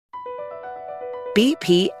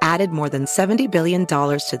BP added more than $70 billion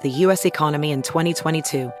to the U.S. economy in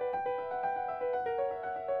 2022.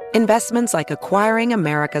 Investments like acquiring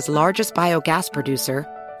America's largest biogas producer,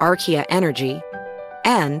 Archaea Energy,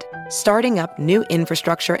 and starting up new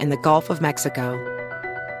infrastructure in the Gulf of Mexico.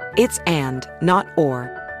 It's and, not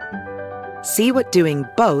or. See what doing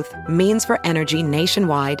both means for energy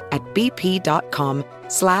nationwide at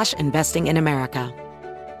bp.com/investing in America.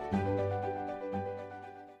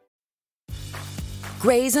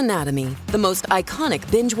 Grey's Anatomy, the most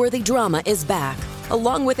iconic binge-worthy drama, is back,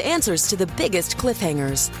 along with answers to the biggest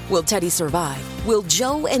cliffhangers. Will Teddy survive? Will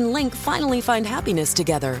Joe and Link finally find happiness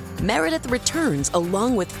together? Meredith returns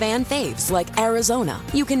along with fan faves like Arizona.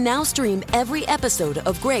 You can now stream every episode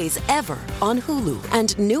of Grey's ever on Hulu,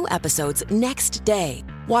 and new episodes next day.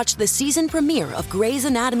 Watch the season premiere of Grey's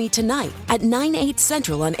Anatomy tonight at 9/8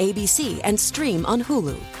 Central on ABC and stream on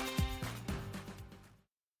Hulu.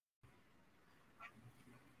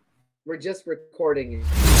 We're just recording it.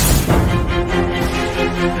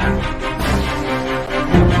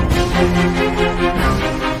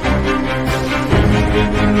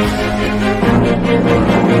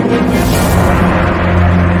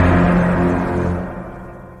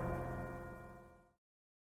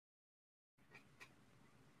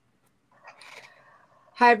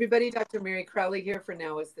 Hi, everybody. Dr. Meri Crouley here for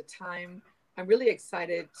Now is the Time. I'm really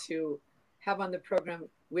excited to have on the program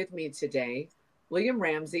with me today William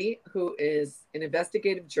Ramsey, who is an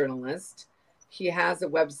investigative journalist. He has a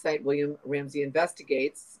website,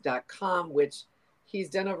 WilliamRamseyInvestigates.com, which he's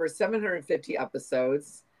done over 750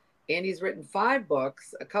 episodes, and he's written 5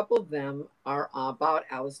 books. A couple of them are about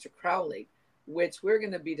Aleister Crowley, which we're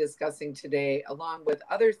going to be discussing today, along with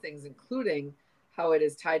other things, including how it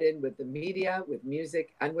is tied in with the media, with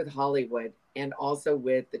music, and with Hollywood, and also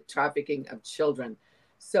with the trafficking of children.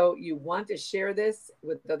 So you want to share this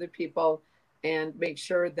with other people, and make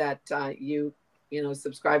sure that you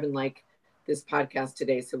subscribe and like this podcast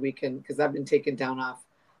today, so we can, because I've been taken down off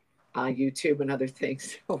YouTube and other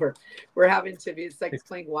things. So we're having to be, it's like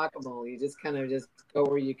playing whack-a-mole. You just kind of just go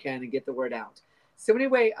where you can and get the word out. So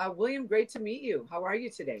anyway, William, great to meet you. How are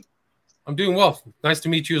you today? I'm doing well. Nice to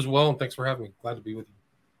meet you as well, and thanks for having me. Glad to be with you.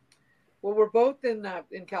 Well, we're both in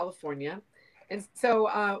California. And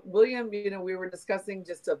so, William, we were discussing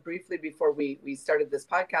just briefly before we started this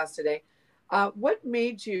podcast today, what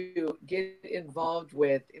made you get involved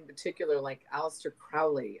with, in particular, like Aleister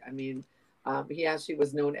Crowley? I mean, he actually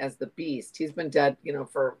was known as the Beast. He's been dead,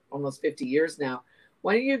 for almost 50 years now.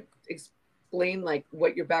 Why don't you explain like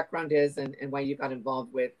what your background is and why you got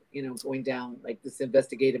involved with, going down like this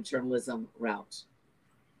investigative journalism route?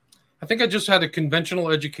 I think I just had a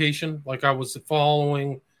conventional education. Like I was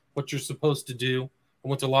following what you're supposed to do. I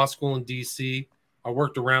went to law school in DC. I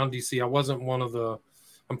worked around DC. I wasn't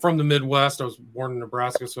I'm from the Midwest. I was born in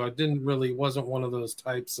Nebraska, so I wasn't one of those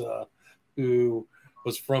types who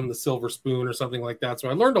was from the silver spoon or something like that. So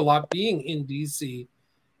I learned a lot being in DC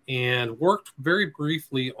and worked very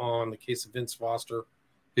briefly on the case of Vince Foster,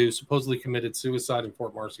 who supposedly committed suicide in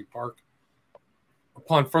Fort Marcy Park.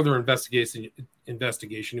 Upon further investigation,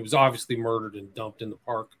 he was obviously murdered and dumped in the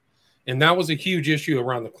park. And that was a huge issue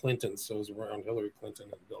around the Clintons. So it was around Hillary Clinton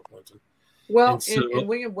and Bill Clinton. Well, and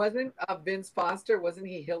William, wasn't Vince Foster, wasn't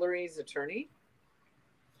he Hillary's attorney?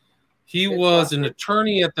 He was an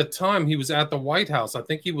attorney at the time. He was at the White House. I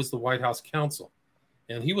think he was the White House counsel.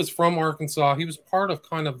 And he was from Arkansas. He was part of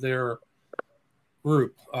kind of their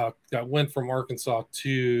group that went from Arkansas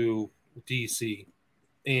to D.C.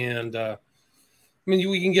 And,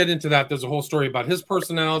 we can get into that. There's a whole story about his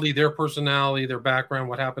personality, their background,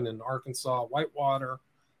 what happened in Arkansas, Whitewater.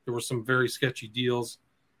 There were some very sketchy deals.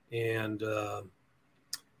 And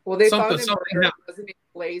they found him wasn't he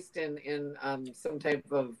placed in some type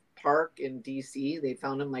of park in DC? They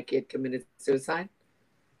found him like he had committed suicide.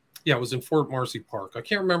 Yeah, it was in Fort Marcy Park. I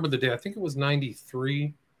can't remember the day. I think it was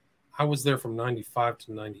 93. I was there from 95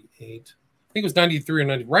 to 98. I think it was 93 or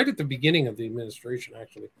 90, right at the beginning of the administration,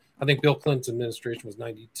 actually. I think Bill Clinton's administration was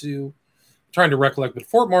 92. I'm trying to recollect, but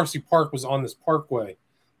Fort Marcy Park was on this parkway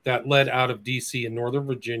that led out of DC in Northern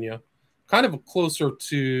Virginia, kind of closer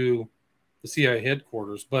to the CIA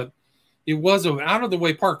headquarters, but it was an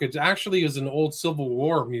out-of-the-way park. It actually is an old Civil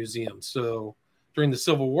War museum. So during the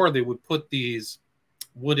Civil War, they would put these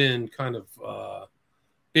wooden kind of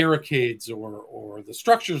barricades or the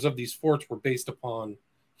structures of these forts were based upon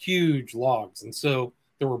huge logs. And so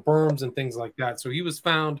there were berms and things like that. So he was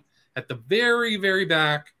found at the very, very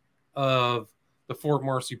back of the Fort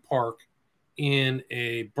Marcy Park in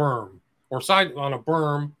a berm or side on a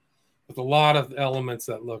berm with a lot of elements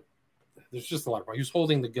that look, there's just a lot of, he was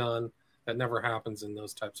holding the gun That never happens in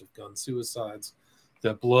those types of gun suicides.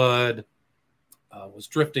 The blood was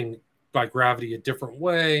drifting by gravity a different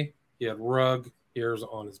way. He had rug hairs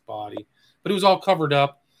on his body, but it was all covered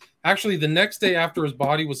up. Actually, the next day after his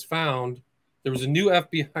body was found, there was a new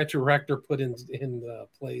FBI director put in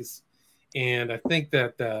place, and I think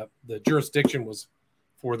that the jurisdiction was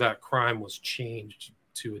for that crime was changed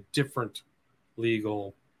to a different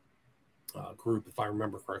legal group, if I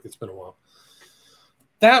remember correctly. It's been a while.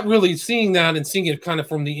 That really, seeing that and seeing it kind of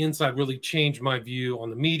from the inside really changed my view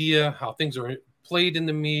on the media, how things are played in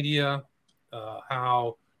the media,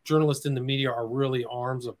 how journalists in the media are really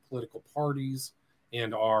arms of political parties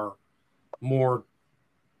and are more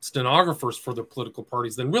stenographers for the political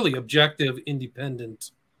parties than really objective,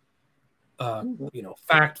 independent,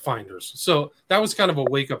 fact finders. So that was kind of a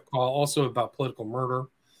wake-up call also about political murder.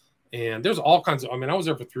 And there's all kinds of, I was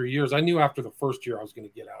there for 3 years. I knew after the first year I was going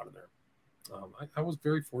to get out of there. I was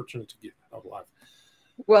very fortunate to get out alive.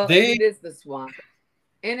 Well, it is the swamp.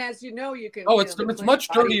 And as you know, you can... Oh, it's much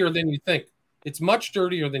dirtier than you think. It's much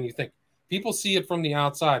dirtier than you think. People see it from the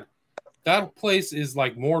outside. That place is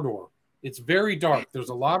like Mordor. It's very dark. There's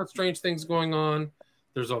a lot of strange things going on.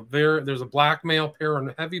 There's a blackmail,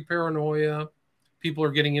 heavy paranoia. People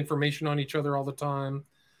are getting information on each other all the time.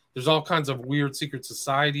 There's all kinds of weird secret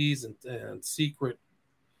societies and secret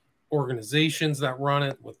organizations that run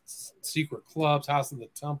it with secret clubs, House of the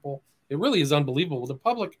Temple. It really is unbelievable. The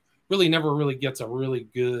public really never really gets a really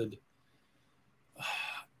good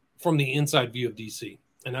from the inside view of DC.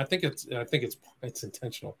 And I think it's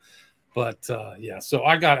intentional. But so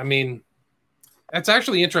that's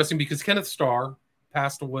actually interesting because Kenneth Starr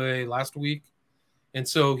passed away last week. And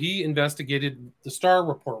so he investigated, the Starr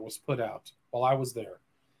report was put out while I was there.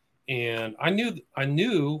 And I knew a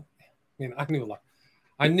lot.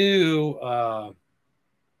 I knew,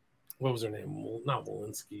 what was her name? Not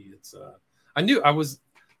Walensky.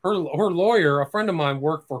 Her lawyer, a friend of mine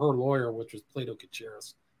worked for her lawyer, which was Plato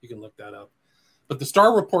Kacharis. You can look that up. But the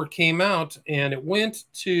Starr report came out and it went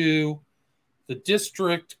to the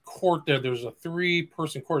district court there. There's a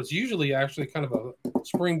 3-person court. It's usually actually kind of a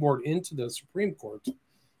springboard into the Supreme Court.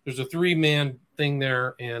 There's a 3-man thing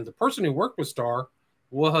there. And the person who worked with Starr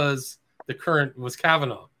was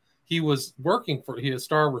Kavanaugh. He was working for,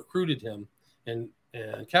 Starr recruited him, and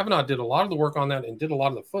Kavanaugh did a lot of the work on that and did a lot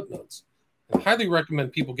of the footnotes. And I highly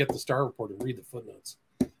recommend people get the Starr report and read the footnotes,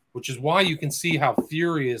 which is why you can see how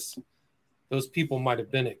furious those people might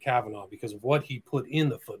have been at Kavanaugh because of what he put in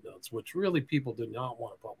the footnotes, which really people did not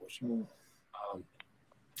want to publish. Well,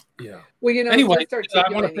 anyway, I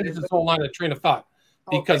want to finish this whole line of train of thought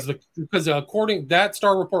because according that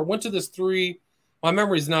Starr report went to this 3. My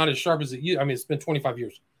memory is not as sharp as it used. It's been 25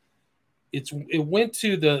 years. It went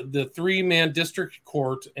to the 3-man district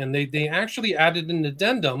court, and they actually added an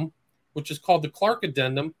addendum, which is called the Clark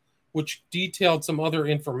Addendum, which detailed some other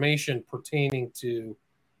information pertaining to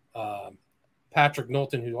Patrick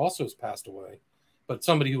Knowlton, who also has passed away, but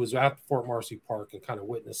somebody who was at Fort Marcy Park and kind of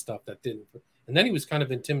witnessed stuff that didn't. And then he was kind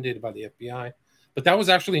of intimidated by the FBI. But that was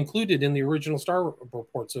actually included in the original Starr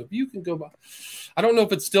report. So if you can go by, I don't know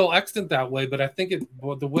if it's still extant that way, but I think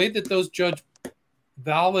the way that those judges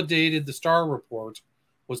validated the Starr report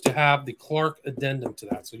was to have the Clark Addendum to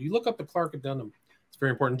that. So you look up the Clark Addendum. It's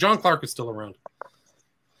very important. John Clark is still around.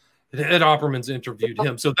 Ed Opperman's interviewed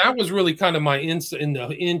him. So that was really kind of my in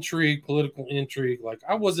the intrigue, political intrigue. Like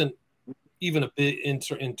I wasn't even a bit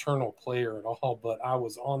internal player at all, but I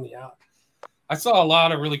was on the out. I saw a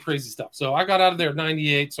lot of really crazy stuff. So I got out of there in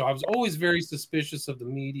 98. So I was always very suspicious of the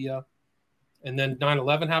media. And then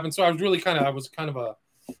 9/11 happened. So I was kind of a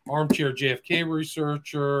armchair JFK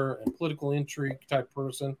researcher and political intrigue type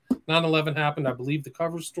person. 9/11 happened. I believe the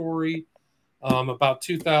cover story about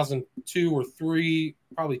 2002 or 3,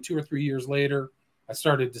 probably 2 or 3 years later, I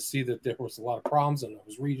started to see that there was a lot of problems. And I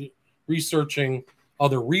was researching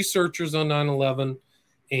other researchers on 9/11.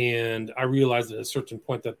 And I realized at a certain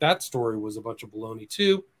point that story was a bunch of baloney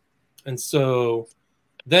too. And so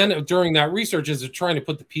then during that research, as they're trying to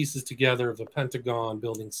put the pieces together of the Pentagon,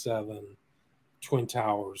 Building 7, Twin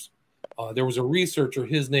Towers, there was a researcher.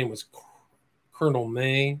 His name was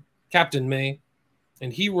Captain May.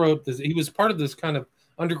 And he wrote this. He was part of this kind of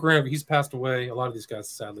underground. He's passed away. A lot of these guys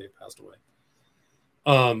sadly have passed away.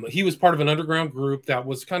 He was part of an underground group that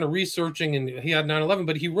was kind of researching, and he had 9/11,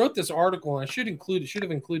 but he wrote this article, and should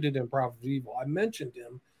have included in Prophet of Evil. I mentioned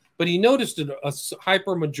him, but he noticed a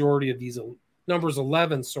hyper majority of these numbers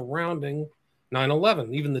 11 surrounding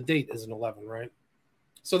 9/11. Even the date is an 11, right?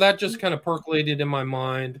 So that just kind of percolated in my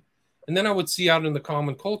mind. And then I would see out in the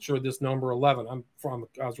common culture this number 11.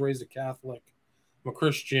 I was raised a Catholic. I'm a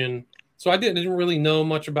Christian. So I didn't really know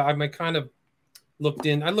much about. I kind of looked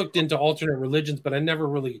into alternate religions, but I never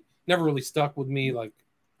really stuck with me. Like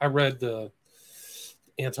I read the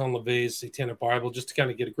Anton LaVey's Satanic Bible just to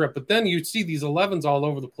kind of get a grip. But then you see these 11s all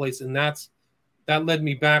over the place, and that led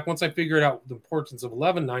me back. Once I figured out the importance of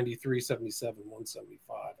 11, 93, 77,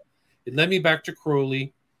 175, it led me back to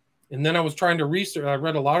Crouley. And then I was trying to research. I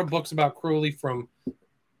read a lot of books about Crouley from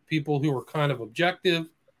people who were kind of objective,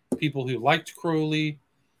 people who liked Crouley.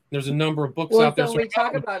 There's a number of books out there. So when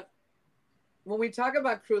we talk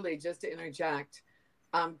about Crouley, just to interject,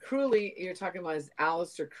 Crouley, you're talking about is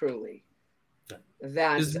Aleister Crouley.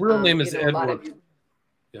 That his real name is Edward.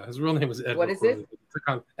 Yeah, his real name is Edward. What is Crouley. it? He took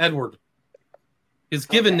on Edward. His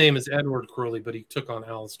given name is Edward Crouley, but he took on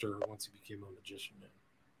Aleister once he became a magician.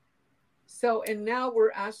 So, and now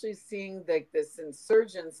we're actually seeing this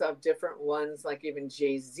insurgence of different ones, like even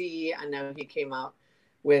Jay-Z. I know he came out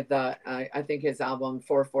with, I think his album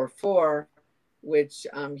 444, which,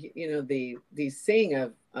 the saying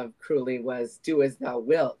of Crouley was, do as thou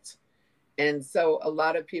wilt. And so a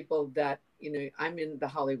lot of people that, I'm in the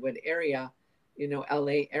Hollywood area,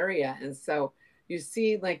 LA area. And so you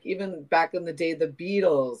see, like, even back in the day, the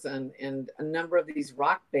Beatles and a number of these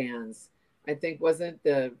rock bands, I think wasn't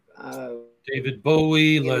the David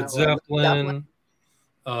Bowie, Led Zeppelin,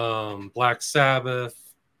 Black Sabbath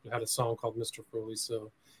had a song called Mr. Crouley.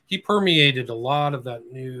 So he permeated a lot of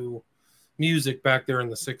that new music back there in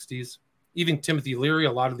the 60s. Even Timothy Leary,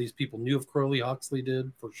 a lot of these people knew of Crouley. Huxley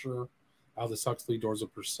did, for sure. Aldous Huxley, Doors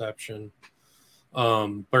of Perception,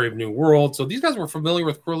 Brave New World. So these guys were familiar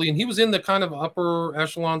with Crouley, and he was in the kind of upper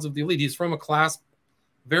echelons of the elite. He's from a class,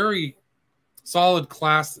 very solid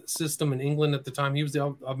class system in England at the time. He was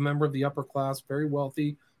a member of the upper class, very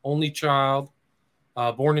wealthy, only child,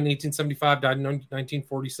 born in 1875, died in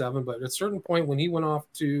 1947. But at a certain point when he went off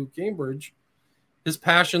to Cambridge, his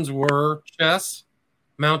passions were chess,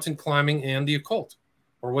 mountain climbing, and the occult,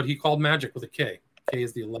 or what he called magic with a K. K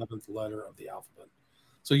is the 11th letter of the alphabet.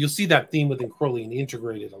 So you'll see that theme within Crouley, and he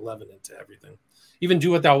integrated 11 into everything. Even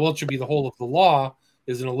do what thou wilt should be the whole of the law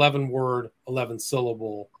is an 11-word,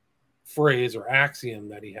 11-syllable phrase or axiom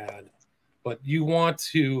that he had. But you want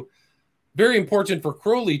to, very important for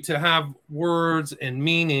Crouley to have words and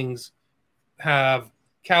meanings have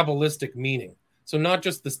Kabbalistic meaning. So not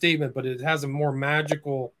just the statement, but it has a more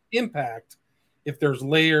magical impact if there's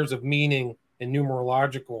layers of meaning and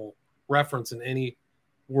numerological reference in any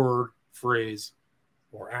word, phrase,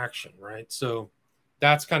 or action, right? So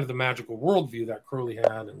that's kind of the magical worldview that Crouley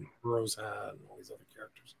had and Burroughs had and all these other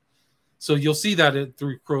characters. So you'll see that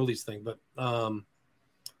through Crowley's thing. But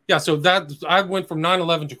so that I went from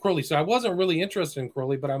 9/11 to Crouley. So I wasn't really interested in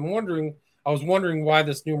Crouley, but I was wondering why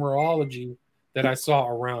this numerology that I saw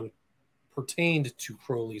around pertained to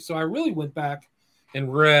Crouley. So I really went back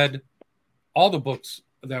and read all the books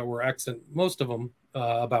that were excellent, most of them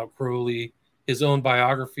about Crouley, his own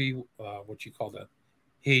biography, what you call a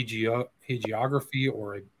hagiography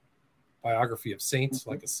or a biography of saints,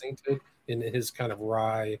 like a sainthood, in his kind of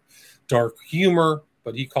wry, dark humor,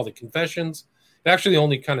 but he called it Confessions. It actually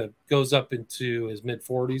only kind of goes up into his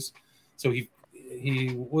mid-40s, so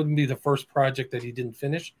he wouldn't be the first project that he didn't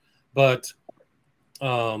finish. But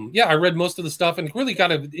I read most of the stuff and really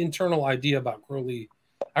got an internal idea about Crouley.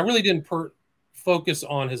 I really didn't focus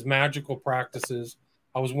on his magical practices.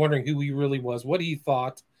 I was wondering who he really was, what he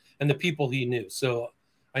thought, and the people he knew. So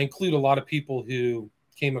I include a lot of people who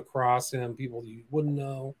came across him, people you wouldn't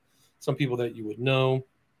know, some people that you would know.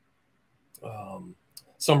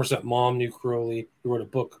 Somerset Maugham knew Crouley. He wrote a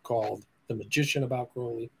book called The Magician about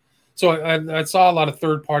Crouley. So I saw a lot of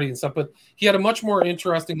third party and stuff, but he had a much more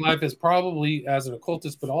interesting life as probably as an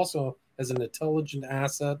occultist, but also as an intelligent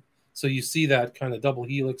asset. So you see that kind of double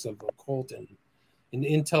helix of occult and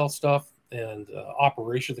intel stuff and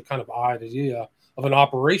operation, the kind of idea of an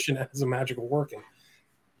operation as a magical working,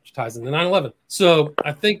 which ties into 9/11. So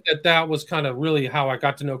I think that was kind of really how I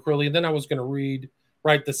got to know Crouley. And then I was going to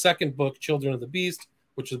write the second book, Children of the Beast,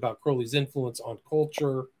 which is about Crowley's influence on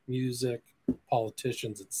culture, music,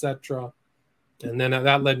 politicians, etc. And then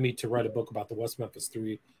that led me to write a book about the West Memphis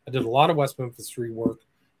 3. I did a lot of West Memphis 3 work,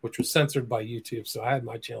 which was censored by YouTube, so I had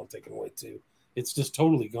my channel taken away too. It's just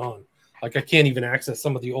totally gone. Like I can't even access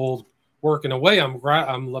some of the old work. In a way, I'm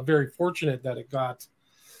very fortunate that it got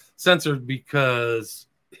censored because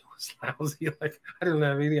it was lousy. Like I don't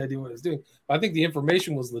have any idea what I was doing. But I think the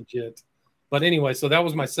information was legit. But anyway, so that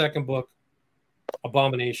was my second book,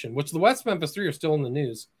 Abomination, which the West Memphis 3 are still in the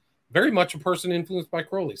news. Very much a person influenced by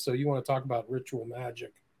Crouley. So you want to talk about ritual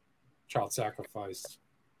magic, child sacrifice.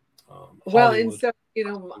 Well, and Hollywood. so,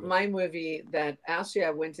 my movie that actually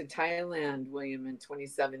I went to Thailand, William, in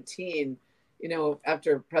 2017,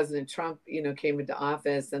 after President Trump, came into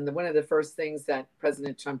office. And one of the first things that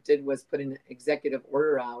President Trump did was put an executive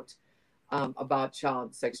order out about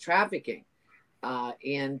child sex trafficking.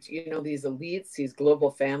 And, these elites, these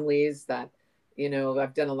global families that,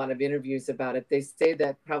 I've done a lot of interviews about it. They say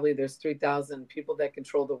that probably there's 3,000 people that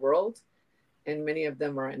control the world. And many of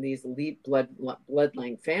them are in these elite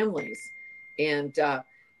bloodline families. And,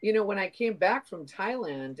 when I came back from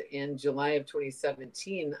Thailand in July of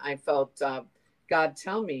 2017, I felt God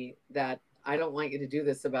tell me that I don't want you to do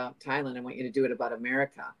this about Thailand. I want you to do it about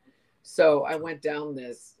America. So I went down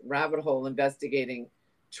this rabbit hole investigating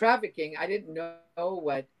trafficking. I didn't know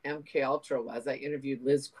what MK Ultra was. I interviewed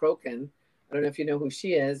Liz Crokin. I don't know if you know who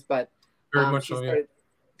she is, but she started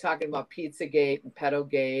talking about Pizzagate and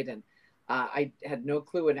Pedogate, and I had no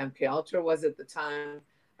clue what MK Ultra was at the time.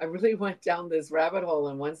 I really went down this rabbit hole,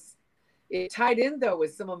 and once it tied in, though,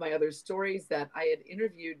 with some of my other stories that I had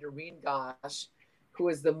interviewed Noreen Gosh, who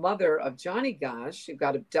was the mother of Johnny Gosh, who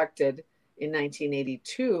got abducted in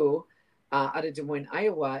 1982 out of Des Moines,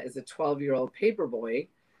 Iowa, as a 12-year-old paperboy.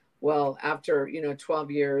 Well, after 12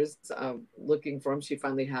 years of looking for him, she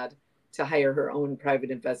finally had to hire her own private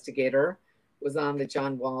investigator. Was on the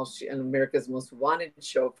John Walsh and America's Most Wanted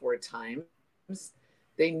show 4 times.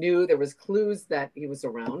 They knew there was clues that he was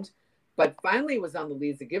around, but finally was on the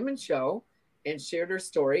Lisa Gibbons show and shared her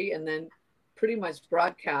story, and then pretty much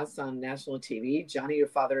broadcast on national TV. Johnny, your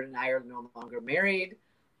father and I are no longer married.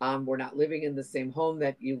 We're not living in the same home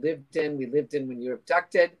that you lived in. We lived in when you were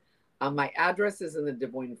abducted. My address is in the Des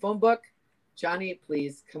Moines phone book. Johnny,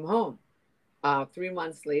 please come home. 3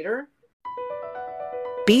 months later,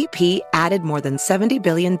 BP added more than $70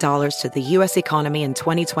 billion to the U.S. economy in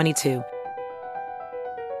 2022.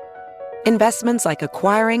 Investments like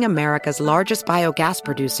acquiring America's largest biogas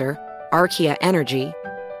producer, Archaea Energy,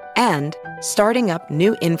 and starting up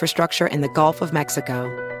new infrastructure in the Gulf of Mexico.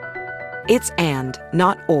 It's and,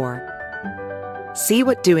 not or. See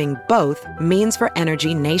what doing both means for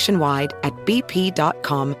energy nationwide at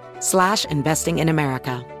bp.com/investing in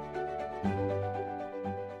America.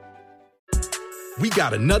 We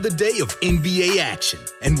got another day of NBA action.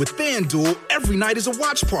 And with FanDuel, every night is a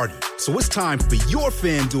watch party. So it's time for your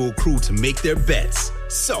FanDuel crew to make their bets.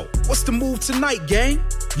 So, what's the move tonight, gang?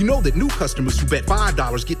 You know that new customers who bet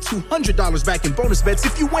 $5 get $200 back in bonus bets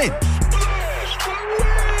if you win.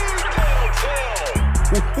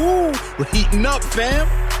 Woohoo! We're heating up, fam.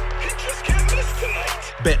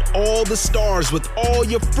 Bet all the stars with all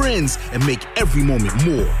your friends and make every moment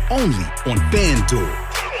more. Only on FanDuel.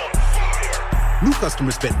 New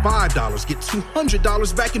customers bet $5, get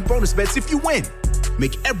 $200 back in bonus bets if you win.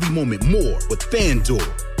 Make every moment more with FanDuel.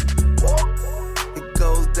 It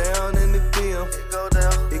goes down in the DM.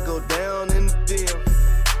 It go down in the DM.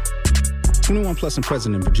 21 plus and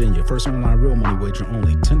present in Virginia. First online real money wager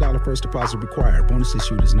only. $10 first deposit required. Bonus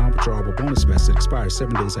issued is non-withdrawable bonus bets that expires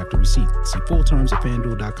 7 days after receipt. See full terms at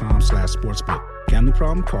FanDuel.com/sportsbook. Gambling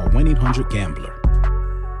problem? Call 1-800-GAMBLER.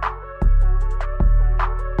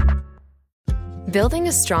 Building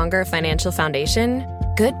a stronger financial foundation?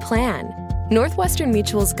 Good plan. Northwestern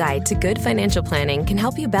Mutual's Guide to Good Financial Planning can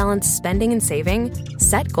help you balance spending and saving,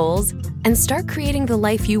 set goals, and start creating the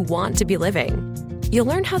life you want to be living. You'll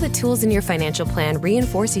learn how the tools in your financial plan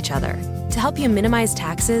reinforce each other to help you minimize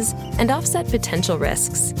taxes and offset potential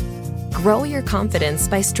risks. Grow your confidence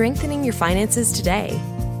by strengthening your finances today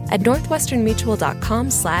at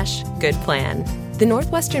northwesternmutual.com/goodplan. The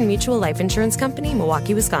Northwestern Mutual Life Insurance Company,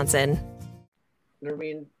 Milwaukee, Wisconsin.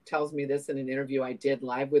 Noreen tells me this in an interview I did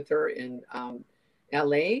live with her in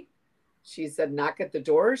LA. She said, knock at the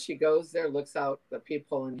door. She goes there, looks out the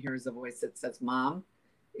peephole, and hears a voice that says, Mom,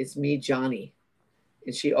 it's me, Johnny.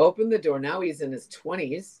 And she opened the door. Now he's in his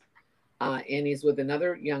 20s, and he's with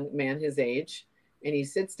another young man his age. And he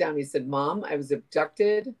sits down. He said, Mom, I was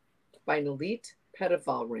abducted by an elite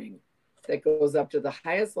pedophile ring that goes up to the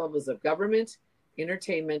highest levels of government,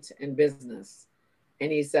 entertainment, and business.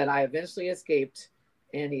 And he said, I eventually escaped.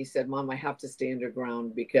 And he said, Mom, I have to stay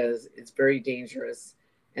underground because it's very dangerous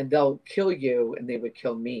and they'll kill you and they would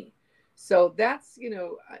kill me. So that's,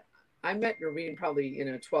 I met Noreen probably,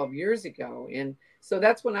 12 years ago. And so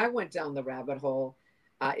that's when I went down the rabbit hole.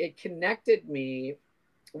 It connected me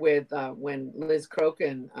with when Liz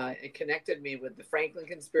Crokin, it connected me with the Franklin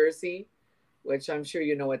conspiracy, which I'm sure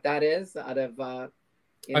you know what that is out of,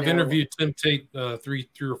 I've interviewed Tim Tate three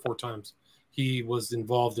or four times. He was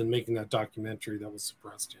involved in making that documentary that was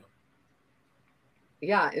suppressed.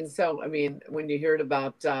 Yeah. And so, I mean, when you heard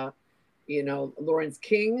about, Lawrence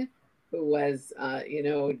King, who was,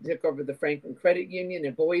 took over the Franklin Credit Union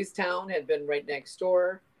in Boys Town, had been right next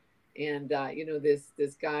door. And,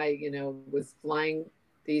 this guy, was flying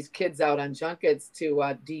these kids out on junkets to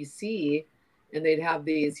DC, and he'd have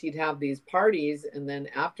these parties. And then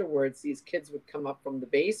afterwards, these kids would come up from the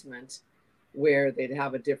basement where they'd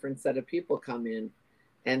have a different set of people come in.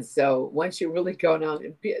 And so once you really go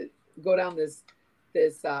down this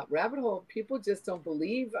rabbit hole, people just don't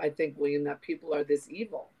believe, I think, William, that people are this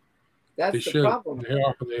evil. That's the problem.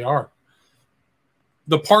 They are.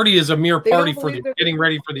 The party is a mere party for the getting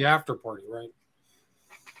ready for the after party, right?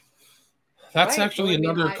 That's actually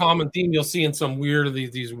another common theme you'll see in some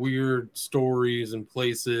these weird stories and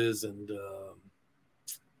places. And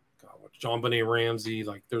John Benet Ramsey,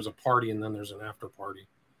 like there's a party and then there's an after party.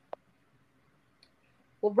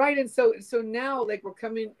 Well, right. And so now, like, we're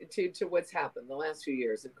coming to what's happened the last few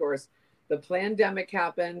years. Of course, the pandemic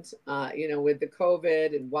happened, with the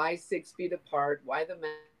COVID, and why 6 feet apart, why the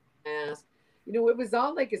mask, it was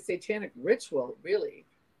all like a satanic ritual, really.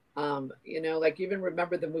 Like, even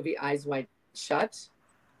remember the movie Eyes Wide Shut?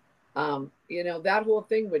 That whole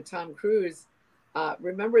thing with Tom Cruise,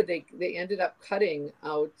 remember they ended up cutting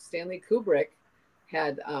out, Stanley Kubrick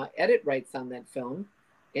had edit rights on that film.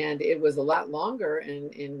 And it was a lot longer,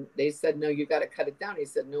 and they said, no, you got to cut it down. He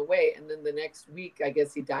said, no way. And then the next week, I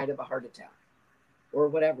guess he died of a heart attack or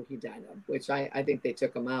whatever he died of, which I think they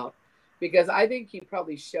took him out, because I think he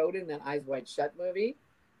probably showed in that Eyes Wide Shut movie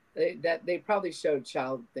that they probably showed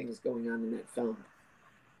child things going on in that film.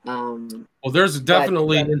 Well, there's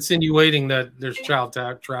definitely insinuating that there's child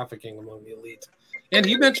trafficking among the elite. And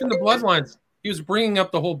he mentioned the bloodlines. He was bringing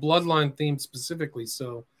up the whole bloodline theme specifically.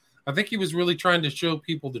 So I think he was really trying to show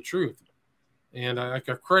people the truth, and I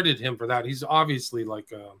credit him for that. He's obviously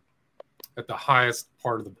like at the highest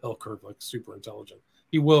part of the bell curve, like super intelligent.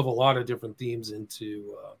 He wove a lot of different themes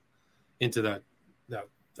into that. You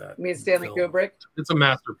mean Stanley film. Kubrick? It's a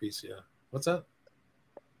masterpiece. Yeah. What's that?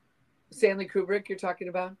 Stanley Kubrick, you're talking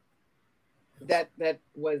about? Yes. That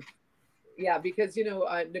was, yeah, because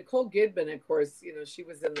Nicole Kidman, of course, she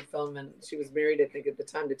was in the film, and she was married, I think, at the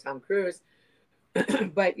time to Tom Cruise.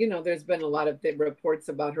 But, there's been a lot of reports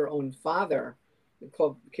about her own father,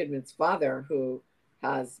 Nicole Kidman's father, who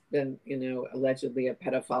has been, allegedly a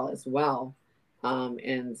pedophile as well.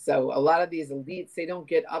 And so a lot of these elites, they don't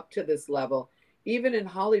get up to this level, even in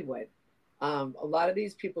Hollywood. A lot of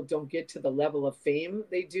these people don't get to the level of fame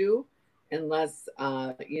they do unless,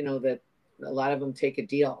 that a lot of them take a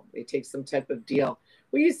deal. They take some type of deal.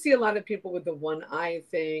 Well, you see a lot of people with the one eye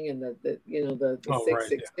thing and the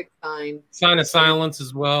 666 sign. Sign of silence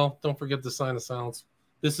as well. Don't forget the sign of silence.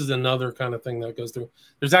 This is another kind of thing that goes through.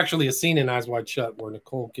 There's actually a scene in Eyes Wide Shut where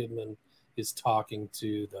Nicole Kidman is talking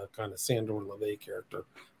to the kind of Sandor LaVey character,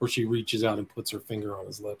 where she reaches out and puts her finger on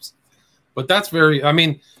his lips. But that's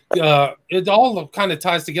it all kind of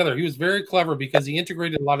ties together. He was very clever because he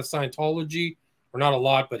integrated a lot of Scientology, or not a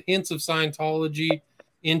lot, but hints of Scientology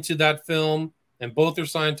into that film. And both are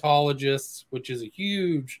Scientologists, which is a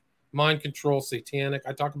huge mind control satanic.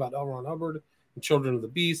 I talk about L. Ron Hubbard and Children of the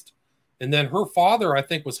Beast. And then her father, I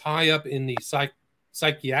think, was high up in the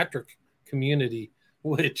psychiatric community,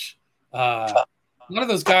 which a lot of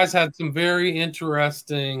those guys had some very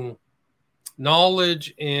interesting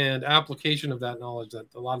knowledge and application of that knowledge that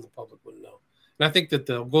a lot of the public wouldn't know. And I think that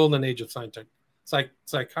the golden age of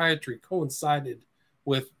psychiatry coincided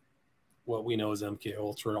with what we know as MK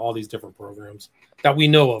Ultra, all these different programs that we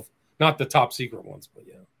know of, not the top secret ones, but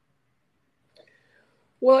yeah.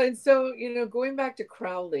 Well, and so, going back to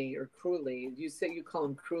Crouley, you say you call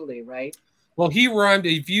him Crouley, right? Well, he rhymed.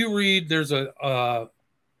 If you read, there's a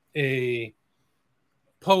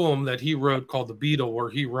poem that he wrote called The Beetle,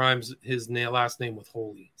 where he rhymes his last name with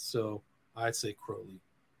Holy. So I say Crouley,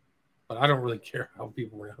 but I don't really care how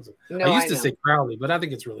people pronounce it. No, I used to say Crowley, but I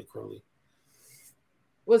think it's really Crouley.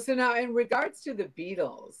 Well, so now in regards to the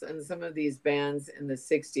Beatles and some of these bands in the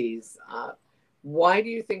 60s, why do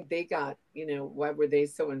you think they got, why were they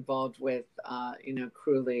so involved with,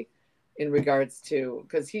 Crouley in regards to,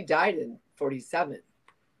 because he died in 47.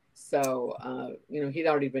 So, he'd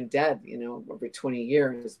already been dead, over 20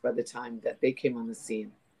 years by the time that they came on the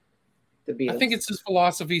scene. The Beatles. I think it's his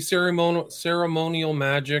philosophy, ceremonial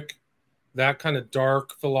magic, that kind of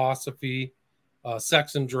dark philosophy.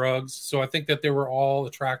 Sex and drugs. So I think that they were all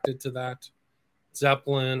attracted to that.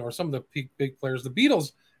 Zeppelin or some of the big players. The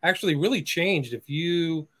Beatles actually really changed. If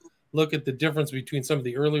you look at the difference between some of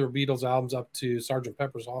the earlier Beatles albums up to Sgt.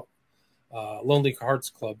 Pepper's Lonely Hearts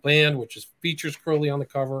Club Band, which features Crouley on the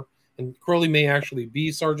cover, and Crouley may actually be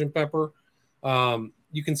Sgt. Pepper.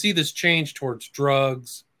 You can see this change towards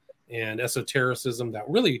drugs and esotericism that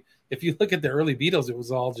really if you look at the early Beatles, it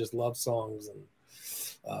was all just love songs and,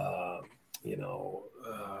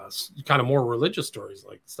 kind of more religious stories,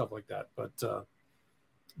 like stuff like that. But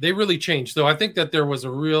they really changed. So I think that there was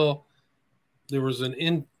an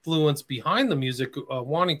influence behind the music,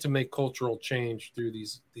 wanting to make cultural change through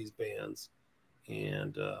these bands.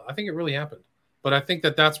 And I think it really happened. But I think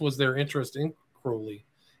that was their interest in Crouley.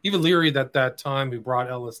 Even Leary at that time, who brought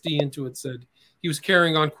LSD into it, said he was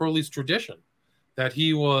carrying on Crowley's tradition. That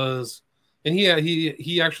he was, and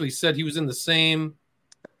he actually said he was in the same,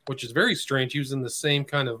 which is very strange, he was in the same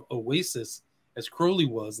kind of oasis as Crouley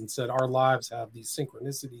was, and said our lives have these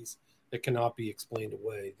synchronicities that cannot be explained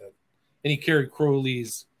away. And he carried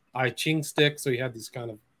Crowley's I Ching stick, so he had these kind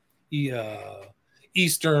of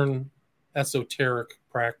Eastern esoteric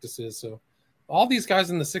practices. So all these guys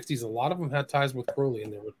in the 60s, a lot of them had ties with Crouley,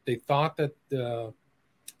 and they thought that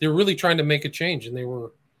they were really trying to make a change, and they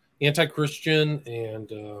were anti-Christian.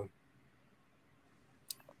 And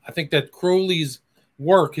I think that Crowley's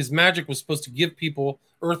work, his magic, was supposed to give people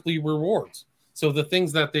earthly rewards. So the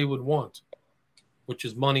things that they would want, which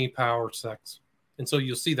is money, power, sex. And so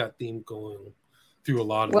you'll see that theme going through a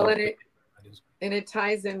lot of and it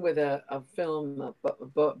ties in with a film, a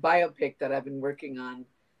biopic that I've been working on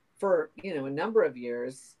for, a number of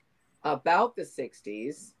years about the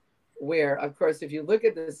 60s, where, of course, if you look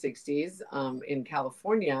at the 60s in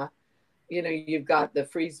California, you've got the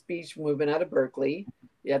free speech movement out of Berkeley.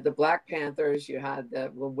 You had the Black Panthers. You had the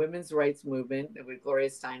women's rights movement with Gloria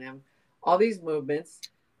Steinem. All these movements.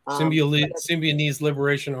 Symbionese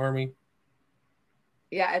Liberation Army.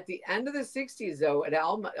 Yeah, at the end of the 60s, though, and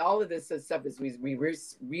all of this stuff is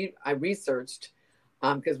I researched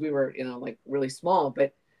because we were, really small.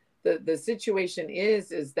 But the situation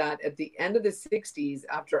is that at the end of the 60s,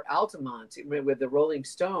 after Altamont with the Rolling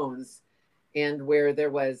Stones, and where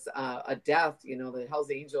there was a death, the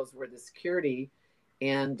Hells Angels were the security.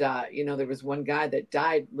 And, there was one guy that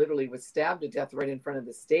died, literally was stabbed to death right in front of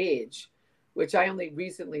the stage, which I only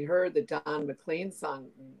recently heard the Don McLean song,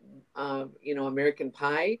 American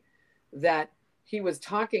Pie, that he was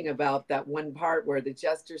talking about that one part where the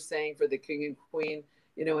jester sang for the king and queen,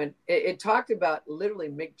 and it talked about literally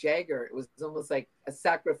Mick Jagger. It was almost like a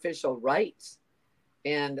sacrificial rite.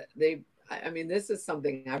 And this is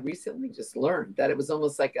something I recently just learned, that it was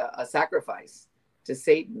almost like a sacrifice to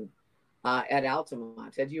Satan at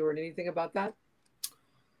Altamont. Had you heard anything about that?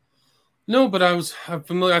 No, but I'm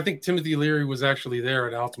familiar. I think Timothy Leary was actually there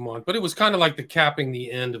at Altamont, but it was kind of like capping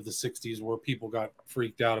the end of the 60s, where people got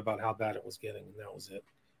freaked out about how bad it was getting, and that was it.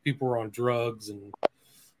 People were on drugs, and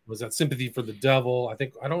was that Sympathy for the Devil?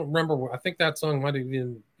 I don't remember. I think that song might have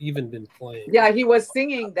even been playing. Yeah, he was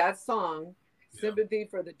singing that song, Sympathy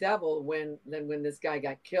for the Devil, when this guy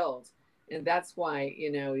got killed. And that's why,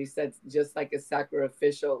 he said, just like a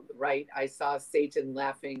sacrificial rite, I saw Satan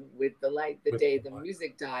laughing with the light the day the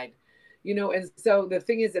music died. And so the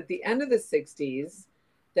thing is, at the end of the 60s,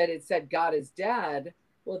 that it said God is dead.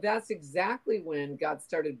 Well, that's exactly when God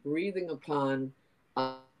started breathing upon,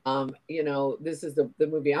 this is the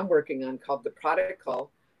movie I'm working on called The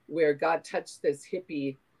Prodigal, where God touched this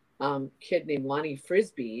hippie kid named Lonnie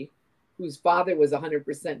Frisbee, whose father was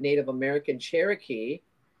 100% Native American Cherokee,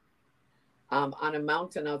 on a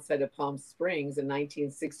mountain outside of Palm Springs in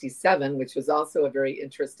 1967, which was also a very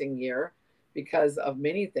interesting year because of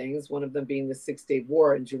many things, one of them being the 6-Day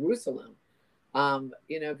War in Jerusalem.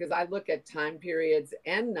 Because I look at time periods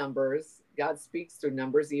and numbers. God speaks through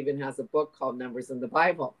numbers. He even has a book called Numbers in the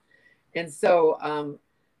Bible. And so,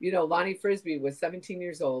 Lonnie Frisbee was 17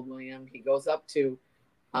 years old, William. He goes up to,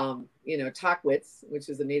 Tockwitz, which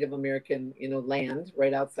is a Native American, land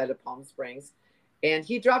right outside of Palm Springs. And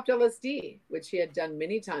he dropped LSD, which he had done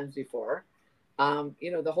many times before.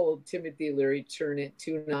 The whole Timothy Leary tune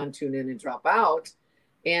on, tune in, and drop out.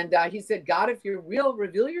 And he said, God, if you're real,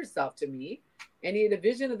 reveal yourself to me. And he had a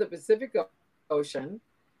vision of the Pacific Ocean.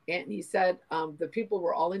 And he said, the people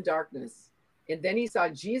were all in darkness. And then he saw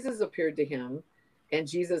Jesus appeared to him. And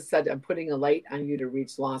Jesus said, I'm putting a light on you to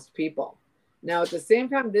reach lost people. Now, at the same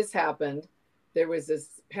time this happened, there was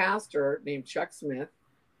this pastor named Chuck Smith,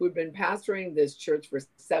 who'd been pastoring this church for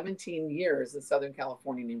 17 years in Southern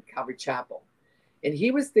California, named Calvary Chapel. And he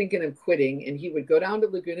was thinking of quitting, and he would go down to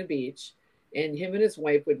Laguna Beach, and him and his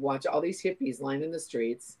wife would watch all these hippies lying in the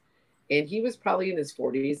streets. And he was probably in his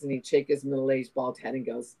 40s, and he'd shake his middle-aged bald head and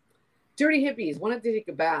goes, dirty hippies, wanted to take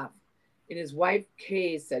a bath. And his wife,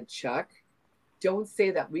 Kay, said, Chuck, don't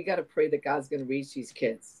say that. We got to pray that God's going to reach these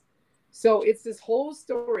kids. So it's this whole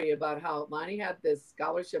story about how Lonnie had this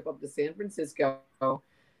scholarship up to San Francisco,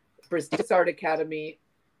 prestigious art academy.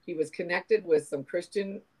 He was connected with some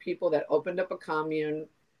Christian people that opened up a commune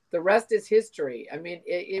the rest is history. I mean,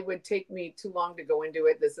 it would take me too long to go into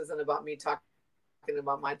it. This isn't about me talking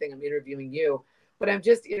about my thing. I'm interviewing you, but I'm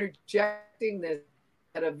just interjecting this,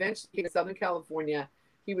 that eventually in Southern California,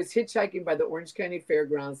 he was hitchhiking by the Orange County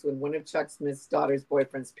Fairgrounds when one of Chuck Smith's daughter's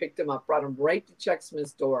boyfriends picked him up, brought him right to Chuck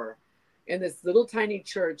Smith's door. And this little tiny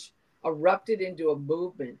church erupted into a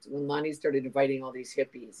movement when Lonnie started inviting all these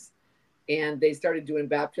hippies. And they started doing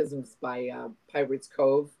baptisms by Pirates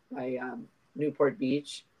Cove, by Newport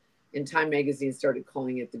Beach. And Time Magazine started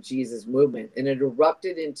calling it the Jesus Movement. And it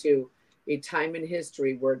erupted into a time in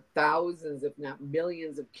history where thousands, if not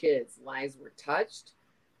millions of kids' lives were touched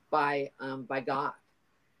by God.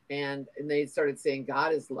 And they started saying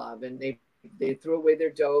God is love. And they threw away their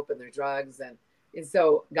dope and their drugs. And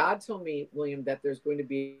so God told me, William, that there's going to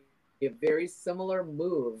be a very similar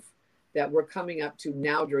move that we're coming up to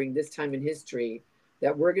now during this time in history,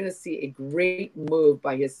 that we're going to see a great move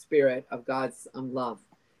by his spirit of God's love.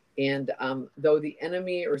 And though the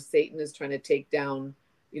enemy or Satan is trying to take down,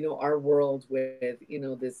 our world with,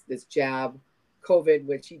 this jab, COVID,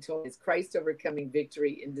 which he told us, Christ overcoming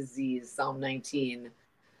victory in disease, Psalm 19,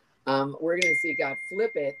 we're going to see God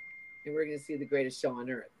flip it, and we're going to see the greatest show on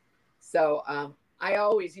earth. So he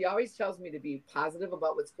always tells me to be positive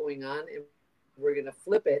about what's going on, and we're going to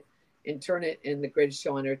flip it and turn it, and the greatest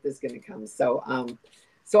show on earth is going to come. So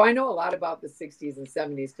I know a lot about the 60s and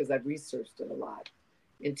 70s because I've researched it a lot,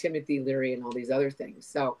 and Timothy Leary and all these other things.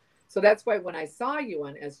 So that's why when I saw you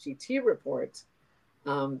on SGT Report,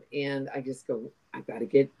 and I just go, I've got to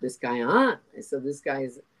get this guy on. And so this guy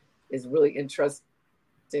is really interesting.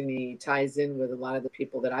 He ties in with a lot of the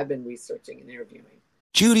people that I've been researching and interviewing.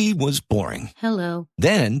 Judy was boring. Hello.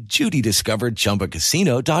 Then Judy discovered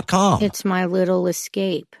ChumbaCasino.com. It's my little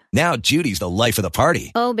escape. Now Judy's the life of the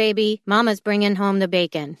party. Oh, baby, mama's bringing home the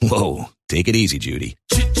bacon. Whoa, take it easy, Judy.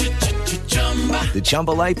 The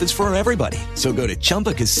Chumba life is for everybody. So go to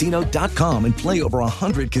ChumbaCasino.com and play over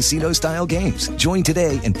 100 casino-style games. Join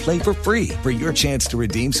today and play for free for your chance to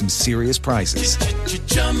redeem some serious prizes.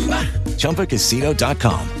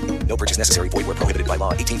 ChumbaCasino.com. No purchase necessary. Void where prohibited by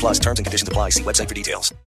law. 18+ terms and conditions apply. See website for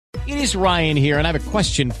details. It is Ryan here, and I have a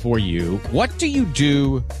question for you. What do you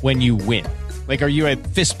do when you win? Like, are you a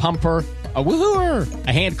fist pumper, a woohooer,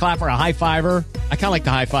 a hand clapper, a high fiver? I kind of like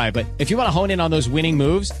the high five, but if you want to hone in on those winning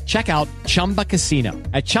moves, check out Chumba Casino.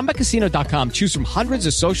 At ChumbaCasino.com, choose from hundreds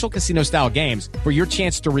of social casino-style games for your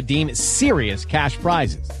chance to redeem serious cash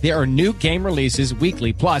prizes. There are new game releases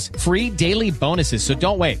weekly, plus free daily bonuses. So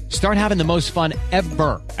don't wait. Start having the most fun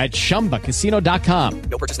ever at ChumbaCasino.com.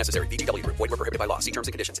 No purchase necessary. VGW. Void where prohibited by law. See terms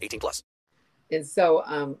and conditions. 18+. And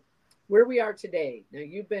so where we are today, now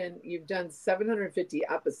you've done 750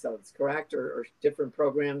 episodes, correct? Or different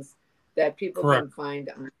programs that people Correct. can find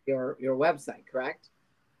on your website, correct?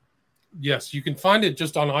 Yes, you can find it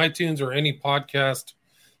just on iTunes or any podcast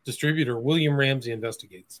distributor. William Ramsey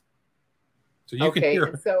Investigates. So you can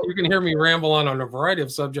hear me ramble on a variety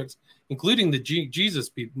of subjects, including the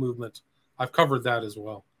Jesus movement. I've covered that as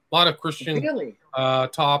well. A lot of Christian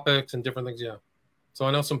topics and different things. Yeah. So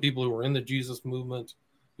I know some people who were in the Jesus movement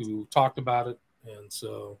who talked about it, and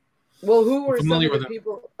so. Well, who were some of the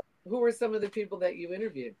people? Who were some of the people that you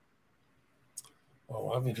interviewed?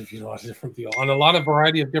 Oh, I've interviewed a lot of different people on a lot of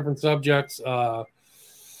variety of different subjects. Who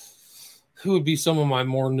would be some of my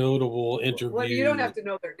more notable interviews? Well, you don't have to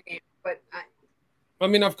know their name, but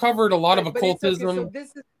I've covered a lot of occultism. Okay. So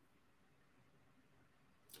this is.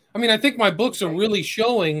 I think my books are really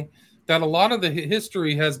showing that a lot of the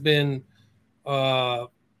history has been,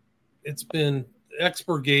 it's been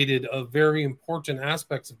expurgated of very important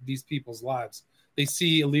aspects of these people's lives. They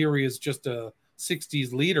see Leary as just a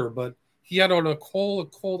 60s leader, but he had on a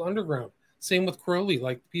cold underground. Same with Crouley.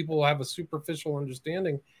 Like, people have a superficial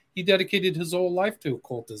understanding. He dedicated his whole life to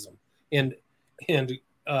occultism and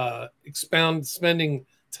spending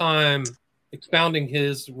time expounding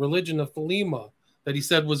his religion of Thelema that he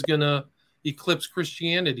said was going to eclipse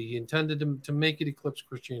Christianity. He intended to make it eclipse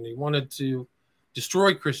Christianity. He wanted to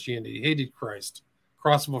destroy Christianity. He hated Christ.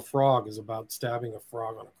 Cross of a Frog is about stabbing a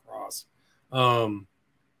frog on a cross.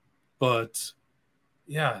 But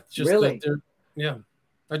yeah, just really?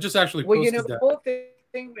 I just actually posted that. The whole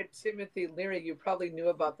thing with Timothy Leary, you probably knew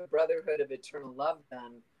about the Brotherhood of Eternal Love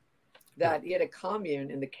then, that he had a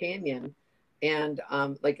commune in the canyon, and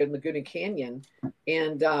like in Laguna Canyon,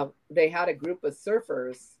 and they had a group of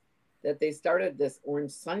surfers that they started this Orange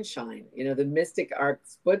Sunshine, the Mystic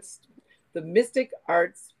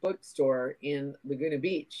Arts bookstore in Laguna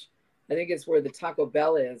Beach. I think it's where the Taco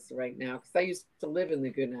Bell is right now, because I used to live in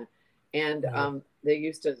Laguna, and they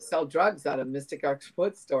used to sell drugs out of Mystic Arts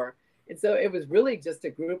bookstore. And so it was really just a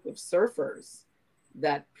group of surfers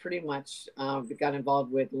that pretty much got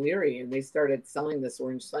involved with Leary, and they started selling this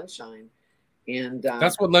orange sunshine. And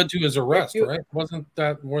that's what led to his arrest, right?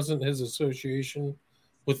 Wasn't his association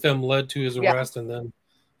with them led to his arrest, and then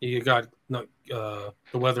he got the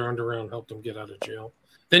Weather Underground helped him get out of jail.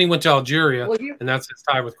 Then he went to Algeria, and that's his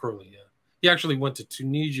tie with Crouley. Yeah, he actually went to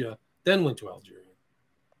Tunisia, then went to Algeria.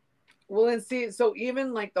 Well, and see, so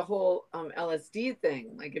even like the whole LSD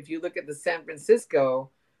thing, like if you look at the San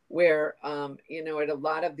Francisco, where you know, at a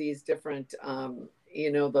lot of these different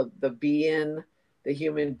you know, the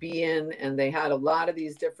human being, and they had a lot of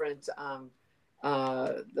these different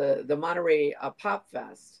the Monterey Pop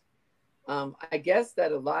Fest. I guess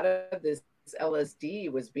that a lot of this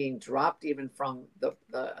LSD was being dropped even from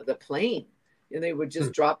the plane, and they would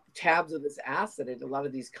just drop tabs of this acid at a lot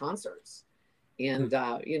of these concerts. And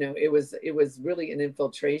you know, it was really an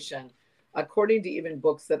infiltration, according to even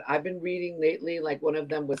books that I've been reading lately. Like one of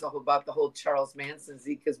them was about the whole Charles Manson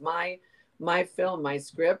because my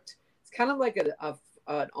script, it's kind of like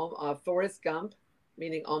a Forrest Gump,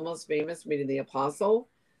 meaning almost famous, meaning the apostle.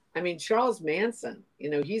 I mean, Charles Manson, you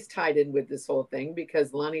know, he's tied in with this whole thing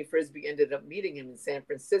because Lonnie Frisbee ended up meeting him in San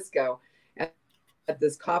Francisco at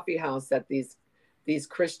this coffee house that these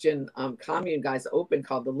Christian commune guys opened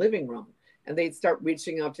called the Living Room. And they'd start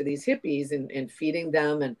reaching out to these hippies and feeding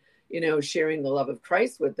them and, you know, sharing the love of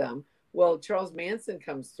Christ with them. Well, Charles Manson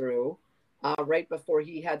comes through right before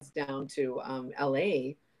he heads down to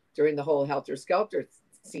LA during the whole Helter Skelter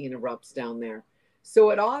scene erupts down there. So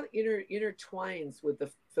it all intertwines with the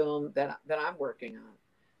film that I'm working on.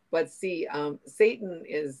 But see, Satan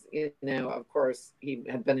is, you know, of course, he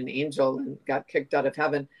had been an angel and got kicked out of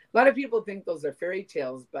heaven. A lot of people think those are fairy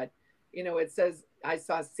tales, but, you know, it says, I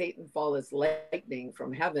saw Satan fall as lightning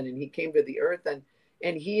from heaven, and he came to the earth, and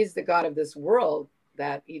he is the God of this world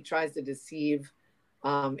that he tries to deceive.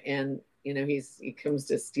 And, you know, he comes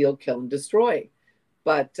to steal, kill, and destroy.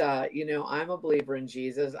 But, you know, I'm a believer in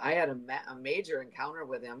Jesus. I had a major encounter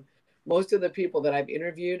with him. Most of the people that I've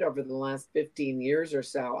interviewed over the last 15 years or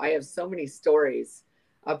so, I have so many stories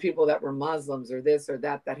of people that were Muslims or this or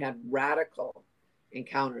that had radical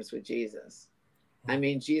encounters with Jesus. I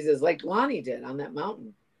mean, Jesus, like Lonnie did on that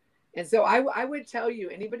mountain. And so I would tell you,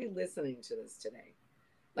 anybody listening to this today,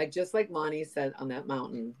 like just like Lonnie said on that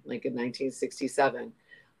mountain, like in 1967,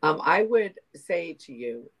 I would say to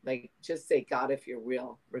you, like, just say, God, if you're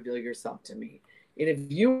real, reveal yourself to me. And if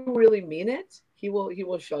you really mean it, he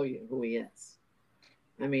will show you who he is.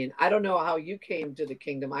 I mean, I don't know how you came to the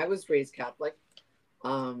kingdom. I was raised Catholic,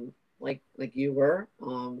 like you were,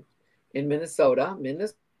 in Minnesota,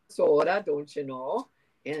 don't you know?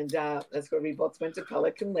 And that's where we both went to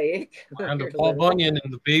Pelican Lake. And Paul Bunyan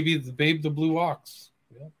and the babe, the blue ox.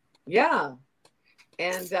 Yeah.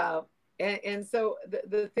 And so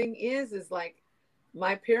the thing is like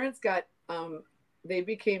my parents got, they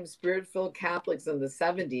became spirit-filled Catholics in the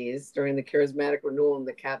 70s during the charismatic renewal in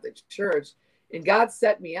the Catholic Church. And God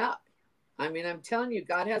set me up. I mean, I'm telling you,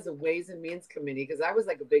 God has a ways and means committee because I was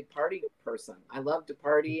like a big party person. I loved to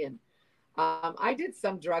party, and I did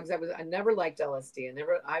some drugs. I never liked LSD.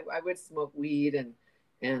 I would smoke weed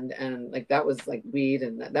and like that was like weed,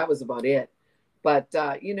 and that was about it. But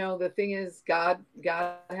you know, the thing is, God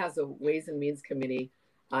has a ways and means committee.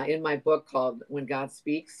 In my book called When God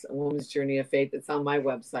Speaks, A Woman's Journey of Faith, it's on my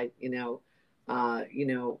website. You know,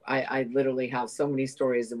 I literally have so many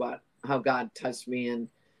stories about how God touched me and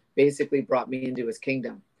basically brought me into his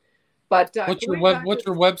kingdom. But what's your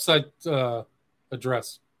website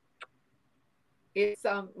address? It's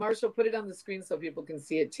Marshall, put it on the screen so people can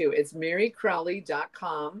see it too. It's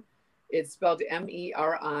MeriCrouley.com. It's spelled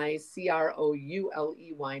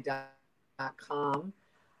MERICrouley.com.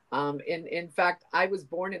 In fact, I was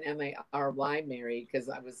born in Mary, Mary, because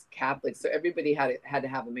I was Catholic. So everybody had to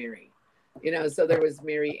have a Mary, you know, so there was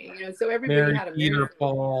Mary, you know, so everybody Mary, had a Peter, Mary.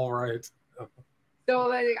 Paul, right. So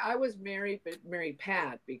like, I was Mary, but Mary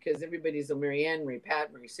Pat, because everybody's a Mary Ann, Mary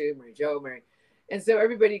Pat, Mary Sue, Mary Joe, Mary. And so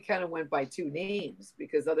everybody kind of went by two names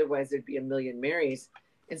because otherwise there'd be a million Marys.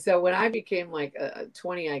 And so when I became like a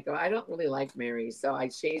 20, I go, I don't really like Mary. So I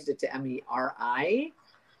changed it to MERI.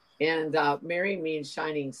 And Mary means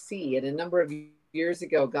shining sea. And a number of years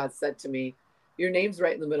ago, God said to me, your name's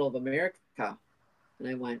right in the middle of America. And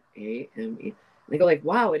I went, AME. And they go like,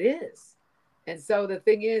 wow, it is. And so the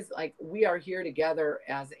thing is, like, we are here together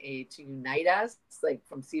to unite us, like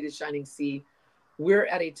from sea to shining sea. We're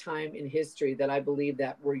at a time in history that I believe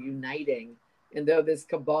that we're uniting. And though this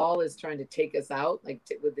cabal is trying to take us out, like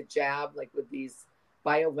with the jab, like with these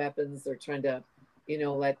bioweapons, they're trying to, you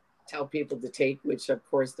know, tell people to take, which of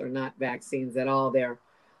course they're not vaccines at all. They're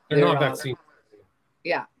not vaccines.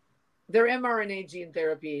 Yeah. they're mRNA gene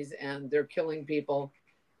therapies, and they're killing people.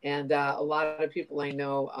 And a lot of people I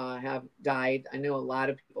know have died. I know a lot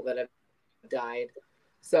of people that have died.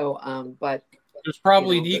 So, but there's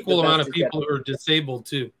probably an the equal best amount of is people yet. who are disabled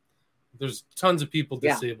too. There's tons of people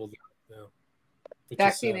Yeah. disabled. Yeah. Which is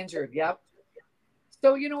Vaccine sad. injured. Yep.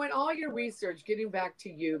 So, in all your research, getting back to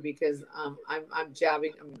you, because I'm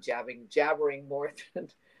jabbering more than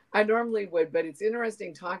I normally would, but it's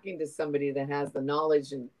interesting talking to somebody that has the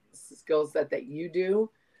knowledge and skill set that you do,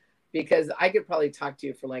 because I could probably talk to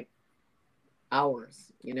you for like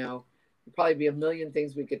hours, there'd probably be a million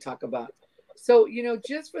things we could talk about. So,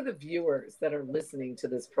 just for the viewers that are listening to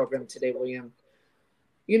this program today, William,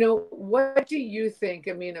 what do you think?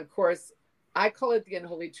 I mean, of course, I call it the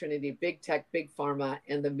unholy trinity: big tech, big pharma,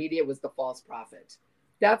 and the media was the false prophet.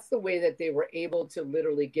 That's the way that they were able to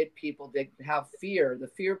literally get people to have fear, the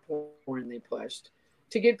fear porn they pushed,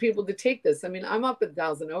 to get people to take this. I mean, I'm up in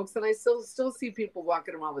Thousand Oaks, and I still see people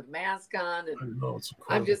walking around with masks on, and I know, it's I'm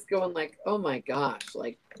incredible. just going like, oh my gosh,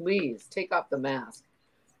 like, please take off the mask.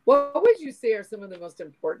 What would you say are some of the most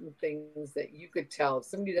important things that you could tell if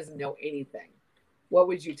somebody doesn't know anything? What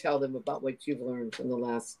would you tell them about what you've learned from the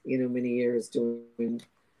last, many years doing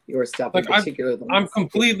your stuff in particular? I'm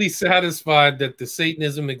completely satisfied that the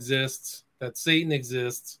Satanism exists, that Satan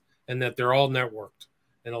exists, and that they're all networked.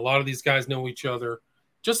 And a lot of these guys know each other.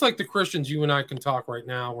 Just like the Christians, you and I can talk right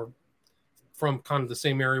now. We're from kind of the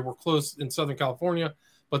same area. We're close in Southern California,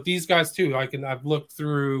 but these guys too. I've looked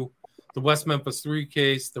through the West Memphis 3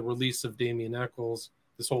 case, the release of Damian Eccles,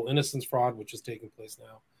 this whole innocence fraud, which is taking place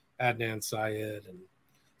now, Adnan Syed, and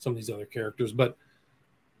some of these other characters. But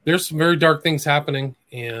there's some very dark things happening,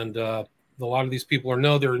 and a lot of these people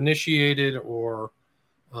they're initiated, or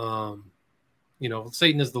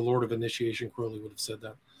Satan is the Lord of initiation. Crowley would have said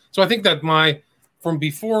that. So I think that from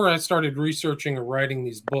before I started researching or writing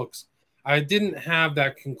these books, I didn't have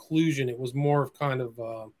that conclusion. It was more of kind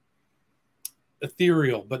of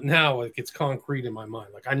ethereal, but now it's concrete in my mind.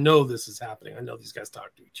 Like, I know this is happening. I know these guys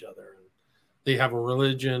talk to each other, and they have a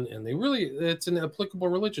religion, and it's an applicable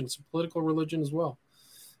religion. It's a political religion as well.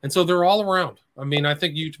 And so they're all around. I mean, I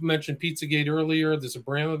think you mentioned Pizzagate earlier, this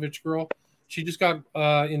Abramovich girl. She just got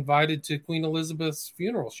invited to Queen Elizabeth's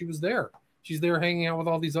funeral. She was there. She's there hanging out with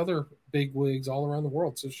all these other big wigs all around the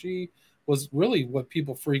world. So she was really, what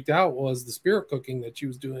people freaked out was the spirit cooking that she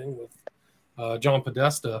was doing with John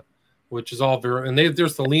Podesta, which is all very, and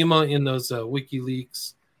there's the Lima in those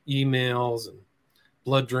WikiLeaks emails and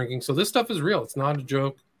blood drinking. So this stuff is real. It's not a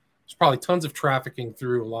joke. There's probably tons of trafficking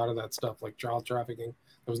through a lot of that stuff, like child trafficking.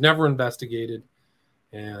 It was never investigated.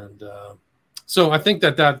 And so I think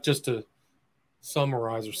that just to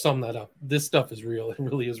summarize or sum that up, this stuff is real. It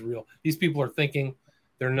really is real. These people are thinking.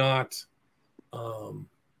 They're not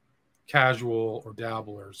casual or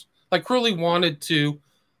dabblers. Like Crowley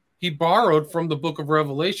he borrowed from the book of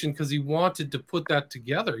Revelation because he wanted to put that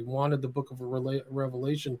together. He wanted the book of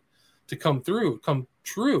Revelation to come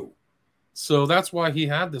true. So that's why he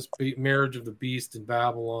had this marriage of the beast in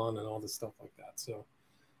Babylon and all this stuff like that. So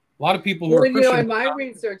a lot of people who are Christian, and my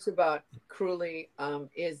research about Crowley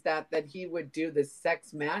is that he would do this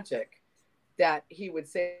sex magic, that he would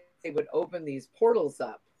say it would open these portals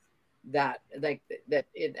up, that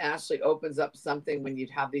it actually opens up something when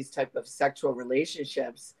you'd have these type of sexual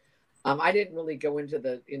relationships. I didn't really go into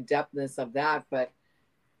the in-depthness of that, but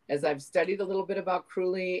as I've studied a little bit about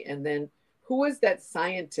Crowley, and then who was that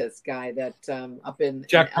scientist guy that up in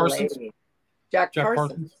Jack Parsons? LA? Jack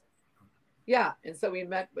Parsons. Yeah, and so we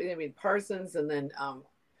met. Parsons, and then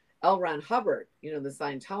L. Ron Hubbard. The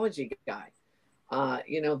Scientology guy.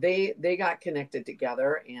 They got connected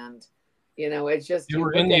together, and it's just they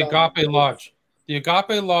were in the Agape Lodge. The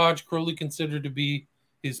Agape Lodge, Crowley considered to be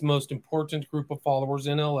his most important group of followers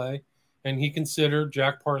in LA, and he considered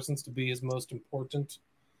Jack Parsons to be his most important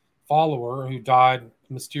follower, who died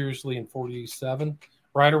mysteriously in 1947,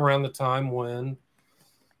 right around the time when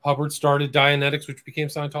Hubbard started Dianetics, which became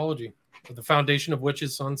Scientology, the foundation of which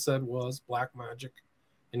his son said was black magic,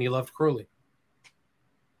 and he loved Crowley.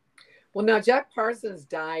 Well, now Jack Parsons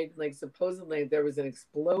died, supposedly there was an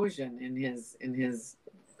explosion in his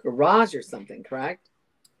garage or something, correct?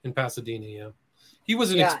 In Pasadena, yeah. He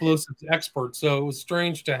was an explosives expert, so it was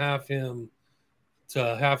strange to have him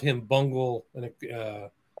bungle an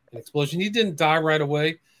explosion. He didn't die right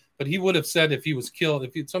away, but he would have said if he was killed,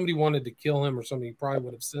 if somebody wanted to kill him or something, he probably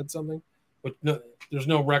would have said something. But there's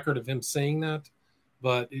no record of him saying that.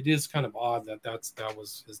 But it is kind of odd that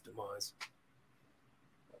was his demise.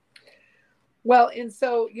 Well, and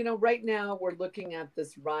so right now we're looking at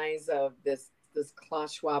this rise of this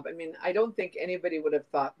Klaus Schwab. I mean, I don't think anybody would have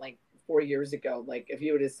thought 4 years ago. Like if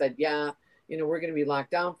you would have said, yeah, we're going to be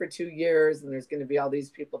locked down for 2 years and there's going to be all these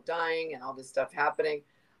people dying and all this stuff happening,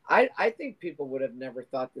 I think people would have never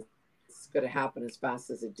thought this is going to happen as fast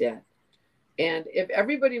as it did. And if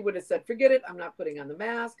everybody would have said, forget it, I'm not putting on the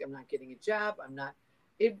mask, I'm not getting a jab,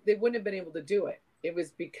 they wouldn't have been able to do it. It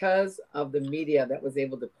was because of the media that was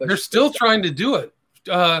able to push. They're still trying to do it.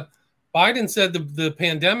 Biden said the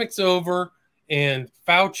pandemic's over and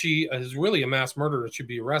Fauci is really a mass murderer that should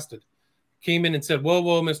be arrested. Came in and said,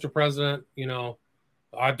 whoa, Mr. President,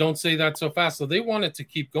 I don't say that so fast. So they want it to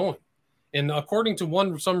keep going. And according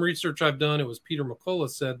to some research I've done, it was Peter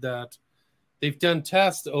McCullough said that they've done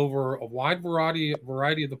tests over a wide variety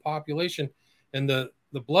of the population. And the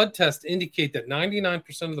blood tests indicate that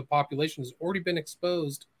 99% of the population has already been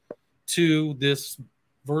exposed to this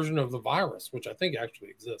version of the virus, which I think actually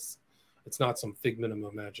exists. It's not some figment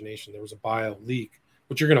of imagination. There was a bio leak,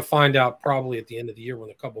 which you're going to find out probably at the end of the year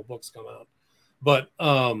when a couple books come out. But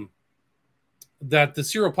that the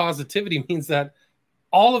seropositivity means that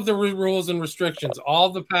all of the rules and restrictions, all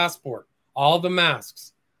the passport, all the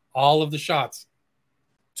masks, all of the shots,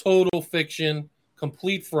 total fiction,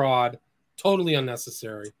 complete fraud, totally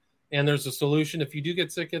unnecessary. And there's a solution. If you do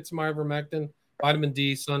get sick, get some ivermectin, vitamin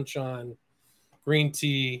D, sunshine, green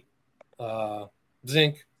tea,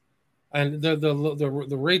 zinc, and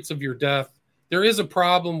the rates of your death. There is a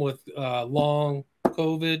problem with long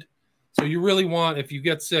COVID. So you really want, if you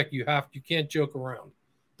get sick, you can't joke around.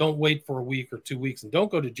 Don't wait for a week or 2 weeks, and don't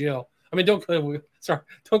go to jail. I mean, don't go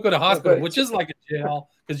to hospital, which is like a jail,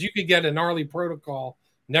 because you could get a gnarly protocol,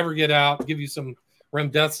 never get out, give you some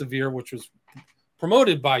remdesivir, which was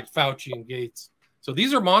promoted by Fauci and Gates. So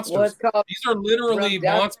these are monsters. These are literally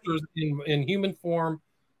monsters in human form.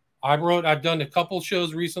 I've done a couple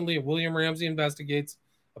shows recently at William Ramsey Investigates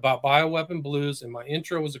about bioweapon blues, and my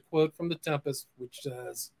intro was a quote from The Tempest, which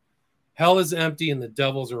says, hell is empty and the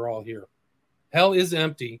devils are all here. Hell is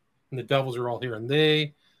empty and the devils are all here. And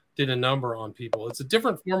they did a number on people. It's a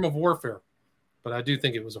different form of warfare, but I do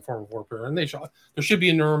think it was a form of warfare. And there should be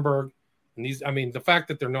a Nuremberg. And the fact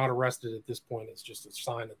that they're not arrested at this point is just a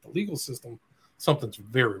sign that the legal system, something's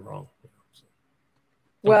very wrong.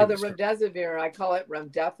 Well, the remdesivir, I call it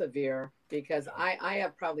remdesivir because I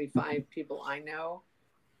have probably 5 people I know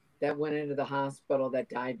that went into the hospital that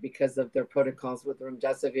died because of their protocols with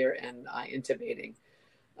guremdesivir and intubating.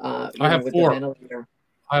 I have 4.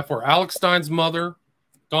 I have 4. Alex Stein's mother,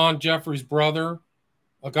 Don Jeffrey's brother,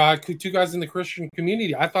 2 guys in the Christian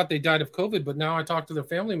community. I thought they died of COVID, but now I talked to their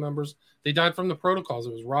family members. They died from the protocols.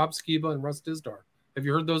 It was Rob Skiba and Russ Dizdar. Have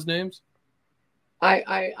you heard those names?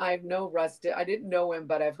 I know Russ. I didn't know him,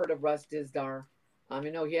 but I've heard of Russ Dizdar. I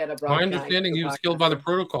know he had a broad. My understanding, he was killed by the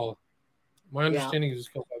protocol. My understanding, he was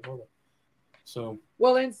killed by the protocol. So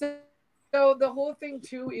well, and so the whole thing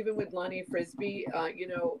too, even with Lonnie Frisbee,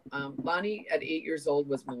 Lonnie at 8 years old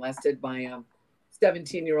was molested by a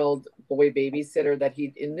 17-year-old boy babysitter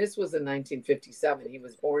and this was in 1957. He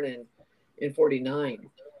was born in 49.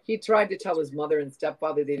 He tried to tell his mother and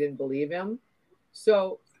stepfather, they didn't believe him.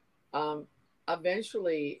 So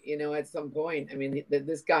eventually, at some point,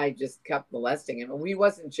 this guy just kept molesting him. And he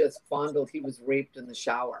wasn't just fondled, he was raped in the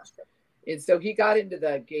shower. And so he got into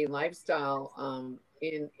the gay lifestyle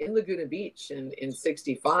in Laguna Beach in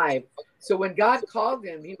 65. So when God called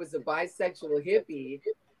him, he was a bisexual hippie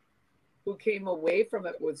who came away from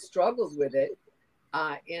it, struggled with it.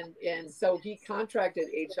 And so he contracted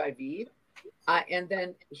HIV. And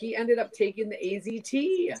then he ended up taking the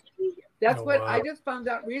AZT. That's what I just found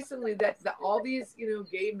out recently, that all these,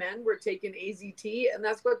 gay men were taking AZT, and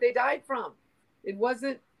that's what they died from. It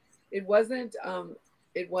wasn't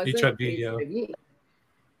HIV. Yeah.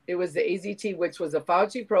 It was the AZT, which was a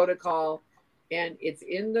Fauci protocol, and it's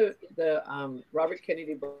in the Robert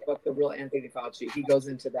Kennedy book, The Real Anthony Fauci. He goes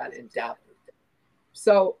into that in depth.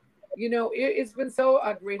 So, it's been so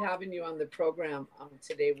great having you on the program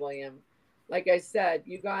today, William. Like I said,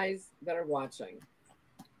 you guys that are watching,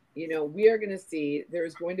 we are going to see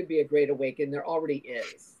there's going to be a great awakening. There already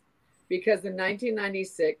is. Because in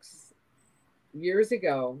 1996, years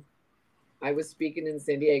ago, I was speaking in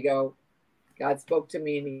San Diego. God spoke to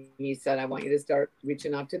me and he said, I want you to start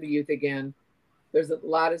reaching out to the youth again. There's a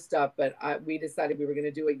lot of stuff, but we decided we were going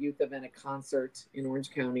to do a youth event, a concert in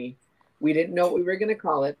Orange County. We didn't know what we were going to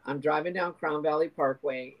call it. I'm driving down Crown Valley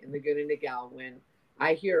Parkway in Laguna Niguel when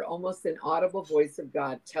I hear almost an audible voice of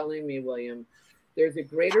God telling me, William, there's a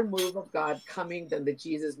greater move of God coming than the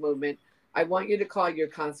Jesus movement. I want you to call your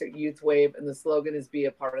concert Youth Wave, and the slogan is be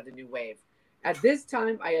a part of the new wave. At this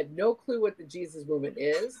time, I had no clue what the Jesus movement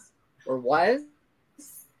is or was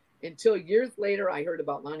until years later I heard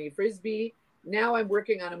about Lonnie Frisbee Now I'm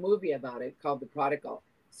working on a movie about it called The Prodigal.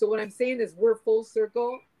 So what I'm saying is we're full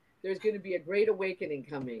circle. There's going to be a great awakening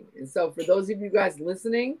coming. And so for those of you guys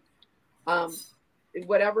listening,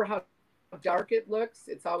 whatever how dark it looks,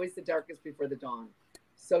 it's always the darkest before the dawn.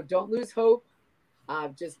 So don't lose hope.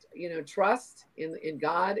 Just, trust in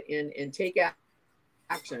God and take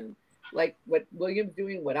action. Like what William's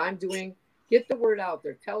doing, what I'm doing. Get the word out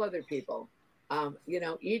there. Tell other people.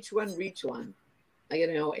 Each one reach one.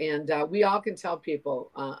 And we all can tell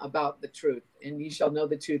people about the truth. And you shall know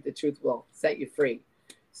the truth. The truth will set you free.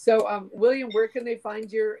 So, William, where can they find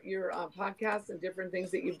your podcasts and different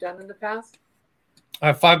things that you've done in the past? I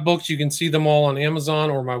have 5 books. You can see them all on Amazon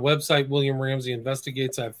or my website, William Ramsey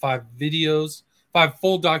Investigates. I have 5 videos, 5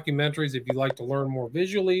 full documentaries if you'd like to learn more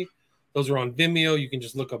visually. Those are on Vimeo. You can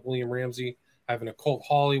just look up William Ramsey. I have an Occult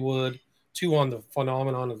Hollywood, 2 on the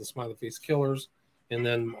phenomenon of the smiley face killers, and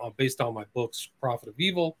then based on my books, Prophet of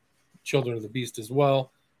Evil, Children of the Beast as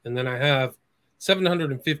well. And then I have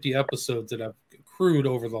 750 episodes that I've accrued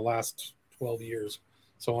over the last 12 years.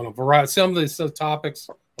 So on a variety, some of the topics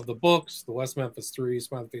of the books, the West Memphis 3,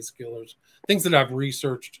 Smiley Face Killers, things that I've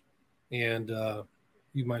researched, and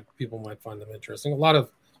people might find them interesting. A lot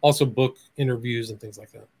of also book interviews and things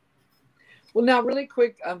like that. Well, now, really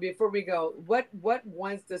quick, before we go, what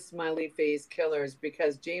was the Smiley Face Killers?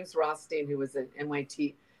 Because James Rothstein, who was an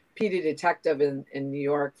NYPD detective in New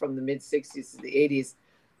York from the mid-'60s to the '80s,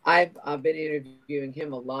 I've been interviewing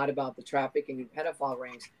him a lot about the trafficking and pedophile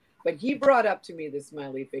rings. But he brought up to me the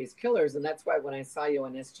Smiley Face Killers, and that's why when I saw you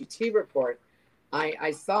on SGT Report,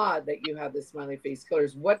 I saw that you have the Smiley Face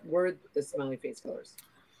Killers. What were the Smiley Face Killers?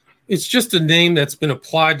 It's just a name that's been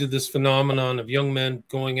applied to this phenomenon of young men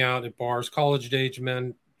going out at bars, college-age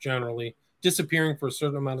men generally, disappearing for a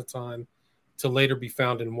certain amount of time to later be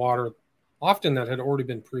found in water, often that had already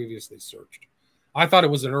been previously searched. I thought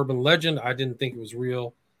it was an urban legend. I didn't think it was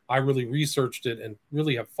real. I really researched it and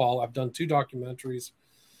really I've done 2 documentaries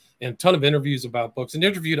and a ton of interviews about books and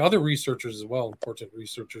interviewed other researchers as well, important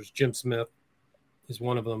researchers. Jim Smith is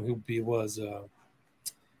one of them who was...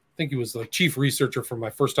 I think he was the chief researcher for my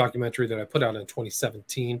first documentary that I put out in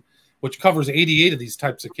 2017, which covers 88 of these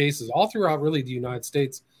types of cases all throughout really the United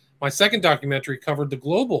States. My second documentary covered the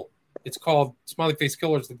global. It's called Smiley Face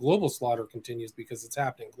Killers, The Global Slaughter Continues, because it's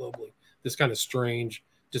happening globally, this kind of strange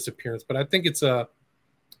disappearance. But I think it's a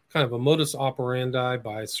kind of a modus operandi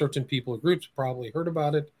by certain people or groups probably heard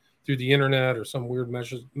about it through the internet or some weird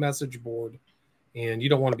message board, and you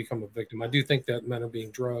don't want to become a victim. I do think that men are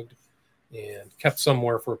being drugged and kept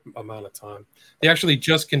somewhere for an amount of time. They actually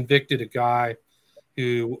just convicted a guy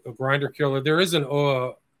a grinder killer. There is an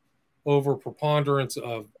over preponderance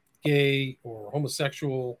of gay or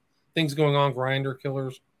homosexual things going on, grinder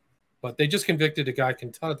killers, but they just convicted a guy,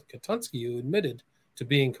 Katunsky, who admitted to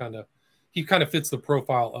being he kind of fits the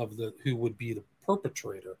profile of who would be the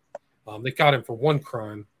perpetrator. They got him for one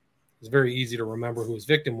crime. It's very easy to remember who his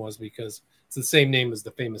victim was because it's the same name as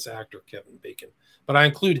the famous actor Kevin Bacon. But I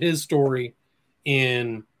include his story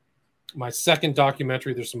in my second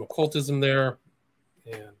documentary. There's some occultism there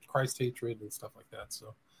and Christ hatred and stuff like that.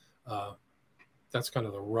 So that's kind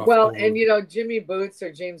of the rough. Well, overview. And Jimmy Boots,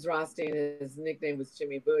 or James Rothstein, his nickname was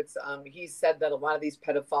Jimmy Boots. He said that a lot of these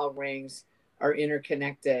pedophile rings are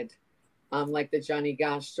interconnected, like the Johnny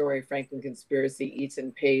Gosch story, Franklin Conspiracy,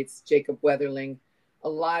 Eaton Pates, Jacob Weatherling. A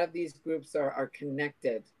lot of these groups are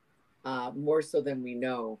connected, more so than we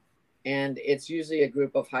know. And it's usually a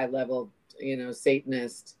group of high level,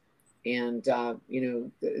 Satanists. And,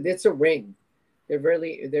 it's a ring. They're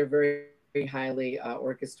very highly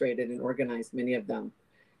orchestrated and organized, many of them.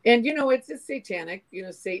 And, it's satanic,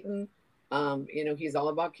 Satan, he's all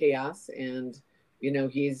about chaos. And,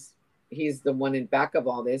 he's the one in back of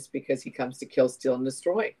all this because he comes to kill, steal, and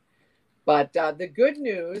destroy. But the good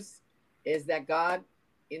news is that God,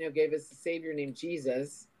 gave us a Savior named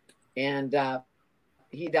Jesus, and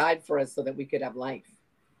he died for us so that we could have life.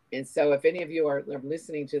 And so if any of you are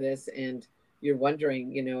listening to this and you're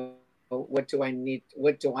wondering, what do I need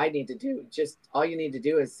to do? Just all you need to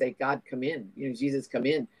do is say, God, come in, Jesus, come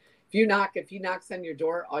in. If he knocks on your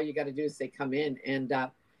door, all you got to do is say, come in, and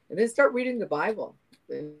then start reading the Bible,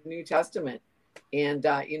 the New Testament. And,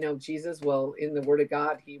 Jesus will, in the Word of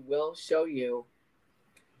God, he will show you,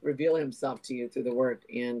 reveal himself to you through the Word,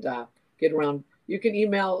 and get around. You can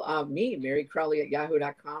email me, Meri Crouley at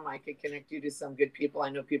yahoo.com. I can connect you to some good people. I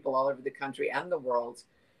know people all over the country and the world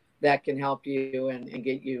that can help you and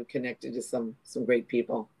get you connected to some great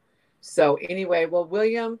people. So anyway, well,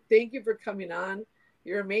 William, thank you for coming on.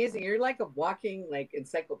 You're amazing. You're like a walking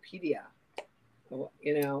encyclopedia.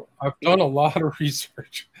 You know, I've done a lot of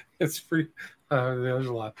research. It's pretty. There's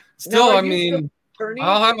a lot. Still, I mean,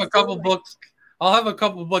 I'll have a couple books. I'll have a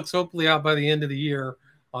couple books hopefully out by the end of the year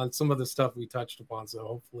on some of the stuff we touched upon. So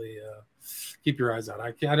hopefully, keep your eyes out.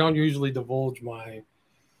 I don't usually divulge my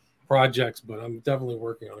projects, but I'm definitely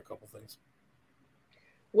working on a couple things.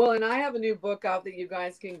 Well, and I have a new book out that you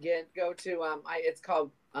guys can go to. It's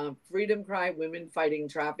called Freedom Cry: Women Fighting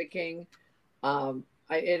Trafficking.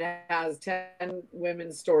 It has 10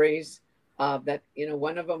 women's stories that, you know,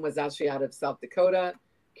 one of them was actually out of South Dakota,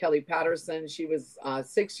 Kelly Patterson. She was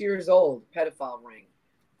 6 years old, pedophile ring.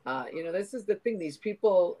 You know, this is the thing. These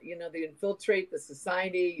people, you know, they infiltrate the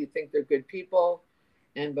society. You think they're good people.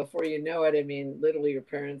 And before you know it, I mean, literally your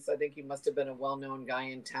parents, I think he must have been a well-known guy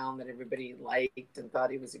in town that everybody liked and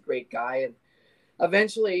thought he was a great guy. And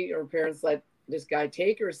eventually her parents let this guy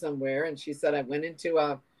take her somewhere. And she said, I went into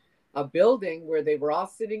a building where they were all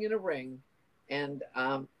sitting in a ring, and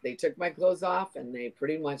they took my clothes off and they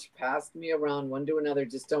pretty much passed me around one to another.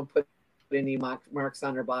 Just don't put any marks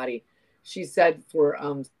on her body. She said for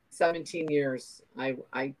 17 years,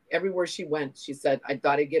 I everywhere she went, she said, I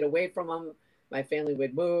thought I'd get away from them. My family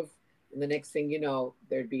would move, and the next thing you know,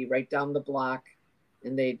 there'd be right down the block,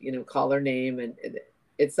 and they'd, you know, call her name, and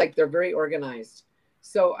it's like they're very organized.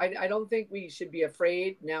 So I don't think we should be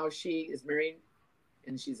afraid. Now she is married,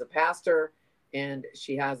 and she's a pastor, and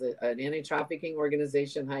she has an anti-trafficking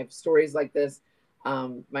organization. I have stories like this.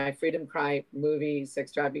 My Freedom Cry movie,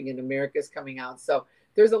 Sex Trafficking in America, is coming out. So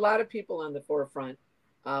there's a lot of people on the forefront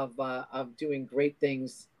of doing great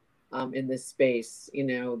things in this space, you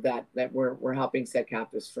know, that we're helping set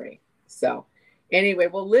captives free. So anyway,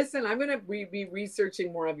 well, listen, I'm going to be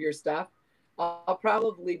researching more of your stuff. I'll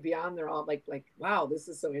probably be on there all like, wow, this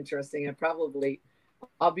is so interesting.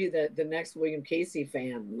 I'll be the next William Casey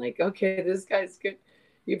fan. Like, okay, this guy's good.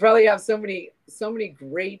 You probably have so many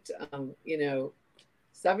great, you know,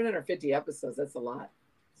 750 episodes. That's a lot.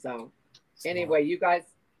 So anyway, you guys,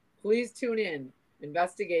 please tune in,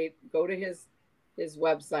 investigate, go to his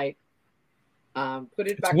website, put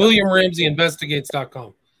it back.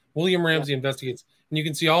 WilliamRamseyInvestigates.com. William Ramsey Investigates. And you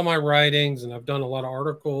can see all my writings, and I've done a lot of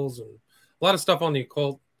articles and a lot of stuff on the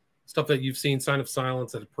occult, stuff that you've seen, Sign of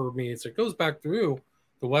Silence, that permeates. It goes back through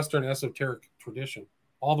the Western esoteric tradition,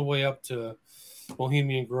 all the way up to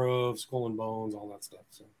Bohemian Grove, Skull and Bones, all that stuff.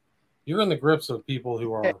 So you're in the grips of people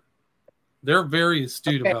who are, they're very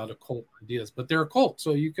astute about occult ideas, but they're occult.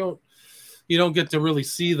 So you don't get to really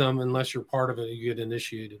see them unless you're part of it. You get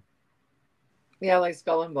initiated. Yeah, like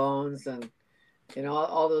Skull and Bones and, you know,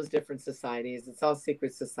 all those different societies. It's all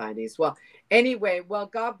secret societies. Well, anyway,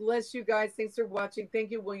 God bless you guys. Thanks for watching.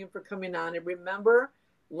 Thank you, William, for coming on. And remember,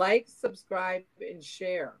 like, subscribe, and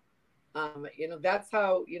share. You know, that's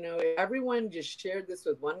how, you know, everyone just shared this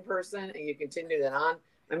with one person and you continued it on.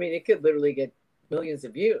 I mean, it could literally get millions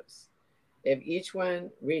of views if each one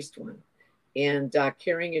reached one. And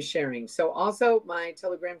caring is sharing. So also my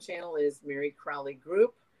Telegram channel is Meri Crouley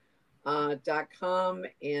Group. .com,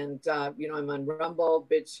 and you know, I'm on Rumble,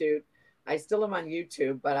 BitChute. I still am on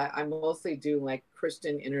YouTube, but I mostly do like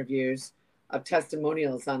Christian interviews of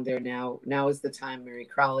testimonials on there now. Now is the time, Meri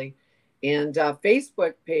Crouley. And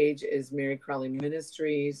Facebook page is Meri Crouley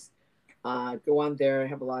Ministries. Go on there. I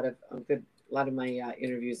have a lot of my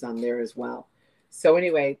interviews on there as well. So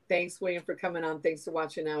anyway, thanks, William, for coming on. Thanks for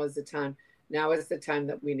watching. Now is the time. Now is the time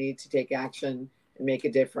that we need to take action and make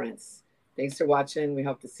a difference. Thanks for watching. We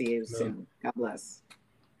hope to see you soon. God bless.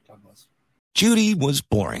 God bless. Judy was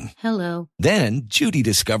boring. Hello. Then Judy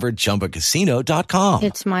discovered ChumbaCasino.com.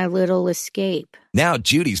 It's my little escape. Now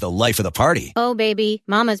Judy's the life of the party. Oh, baby,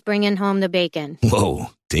 mama's bringing home the bacon. Whoa,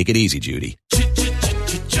 take it easy, Judy.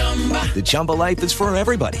 The Chumba life is for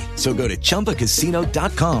everybody. So go to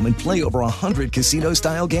ChumbaCasino.com and play over 100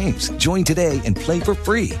 casino-style games. Join today and play for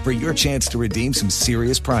free for your chance to redeem some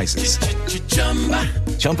serious prizes.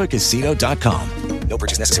 ChumbaCasino.com. No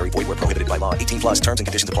purchase necessary. Void where prohibited by law. 18+ terms and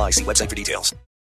conditions apply. See website for details.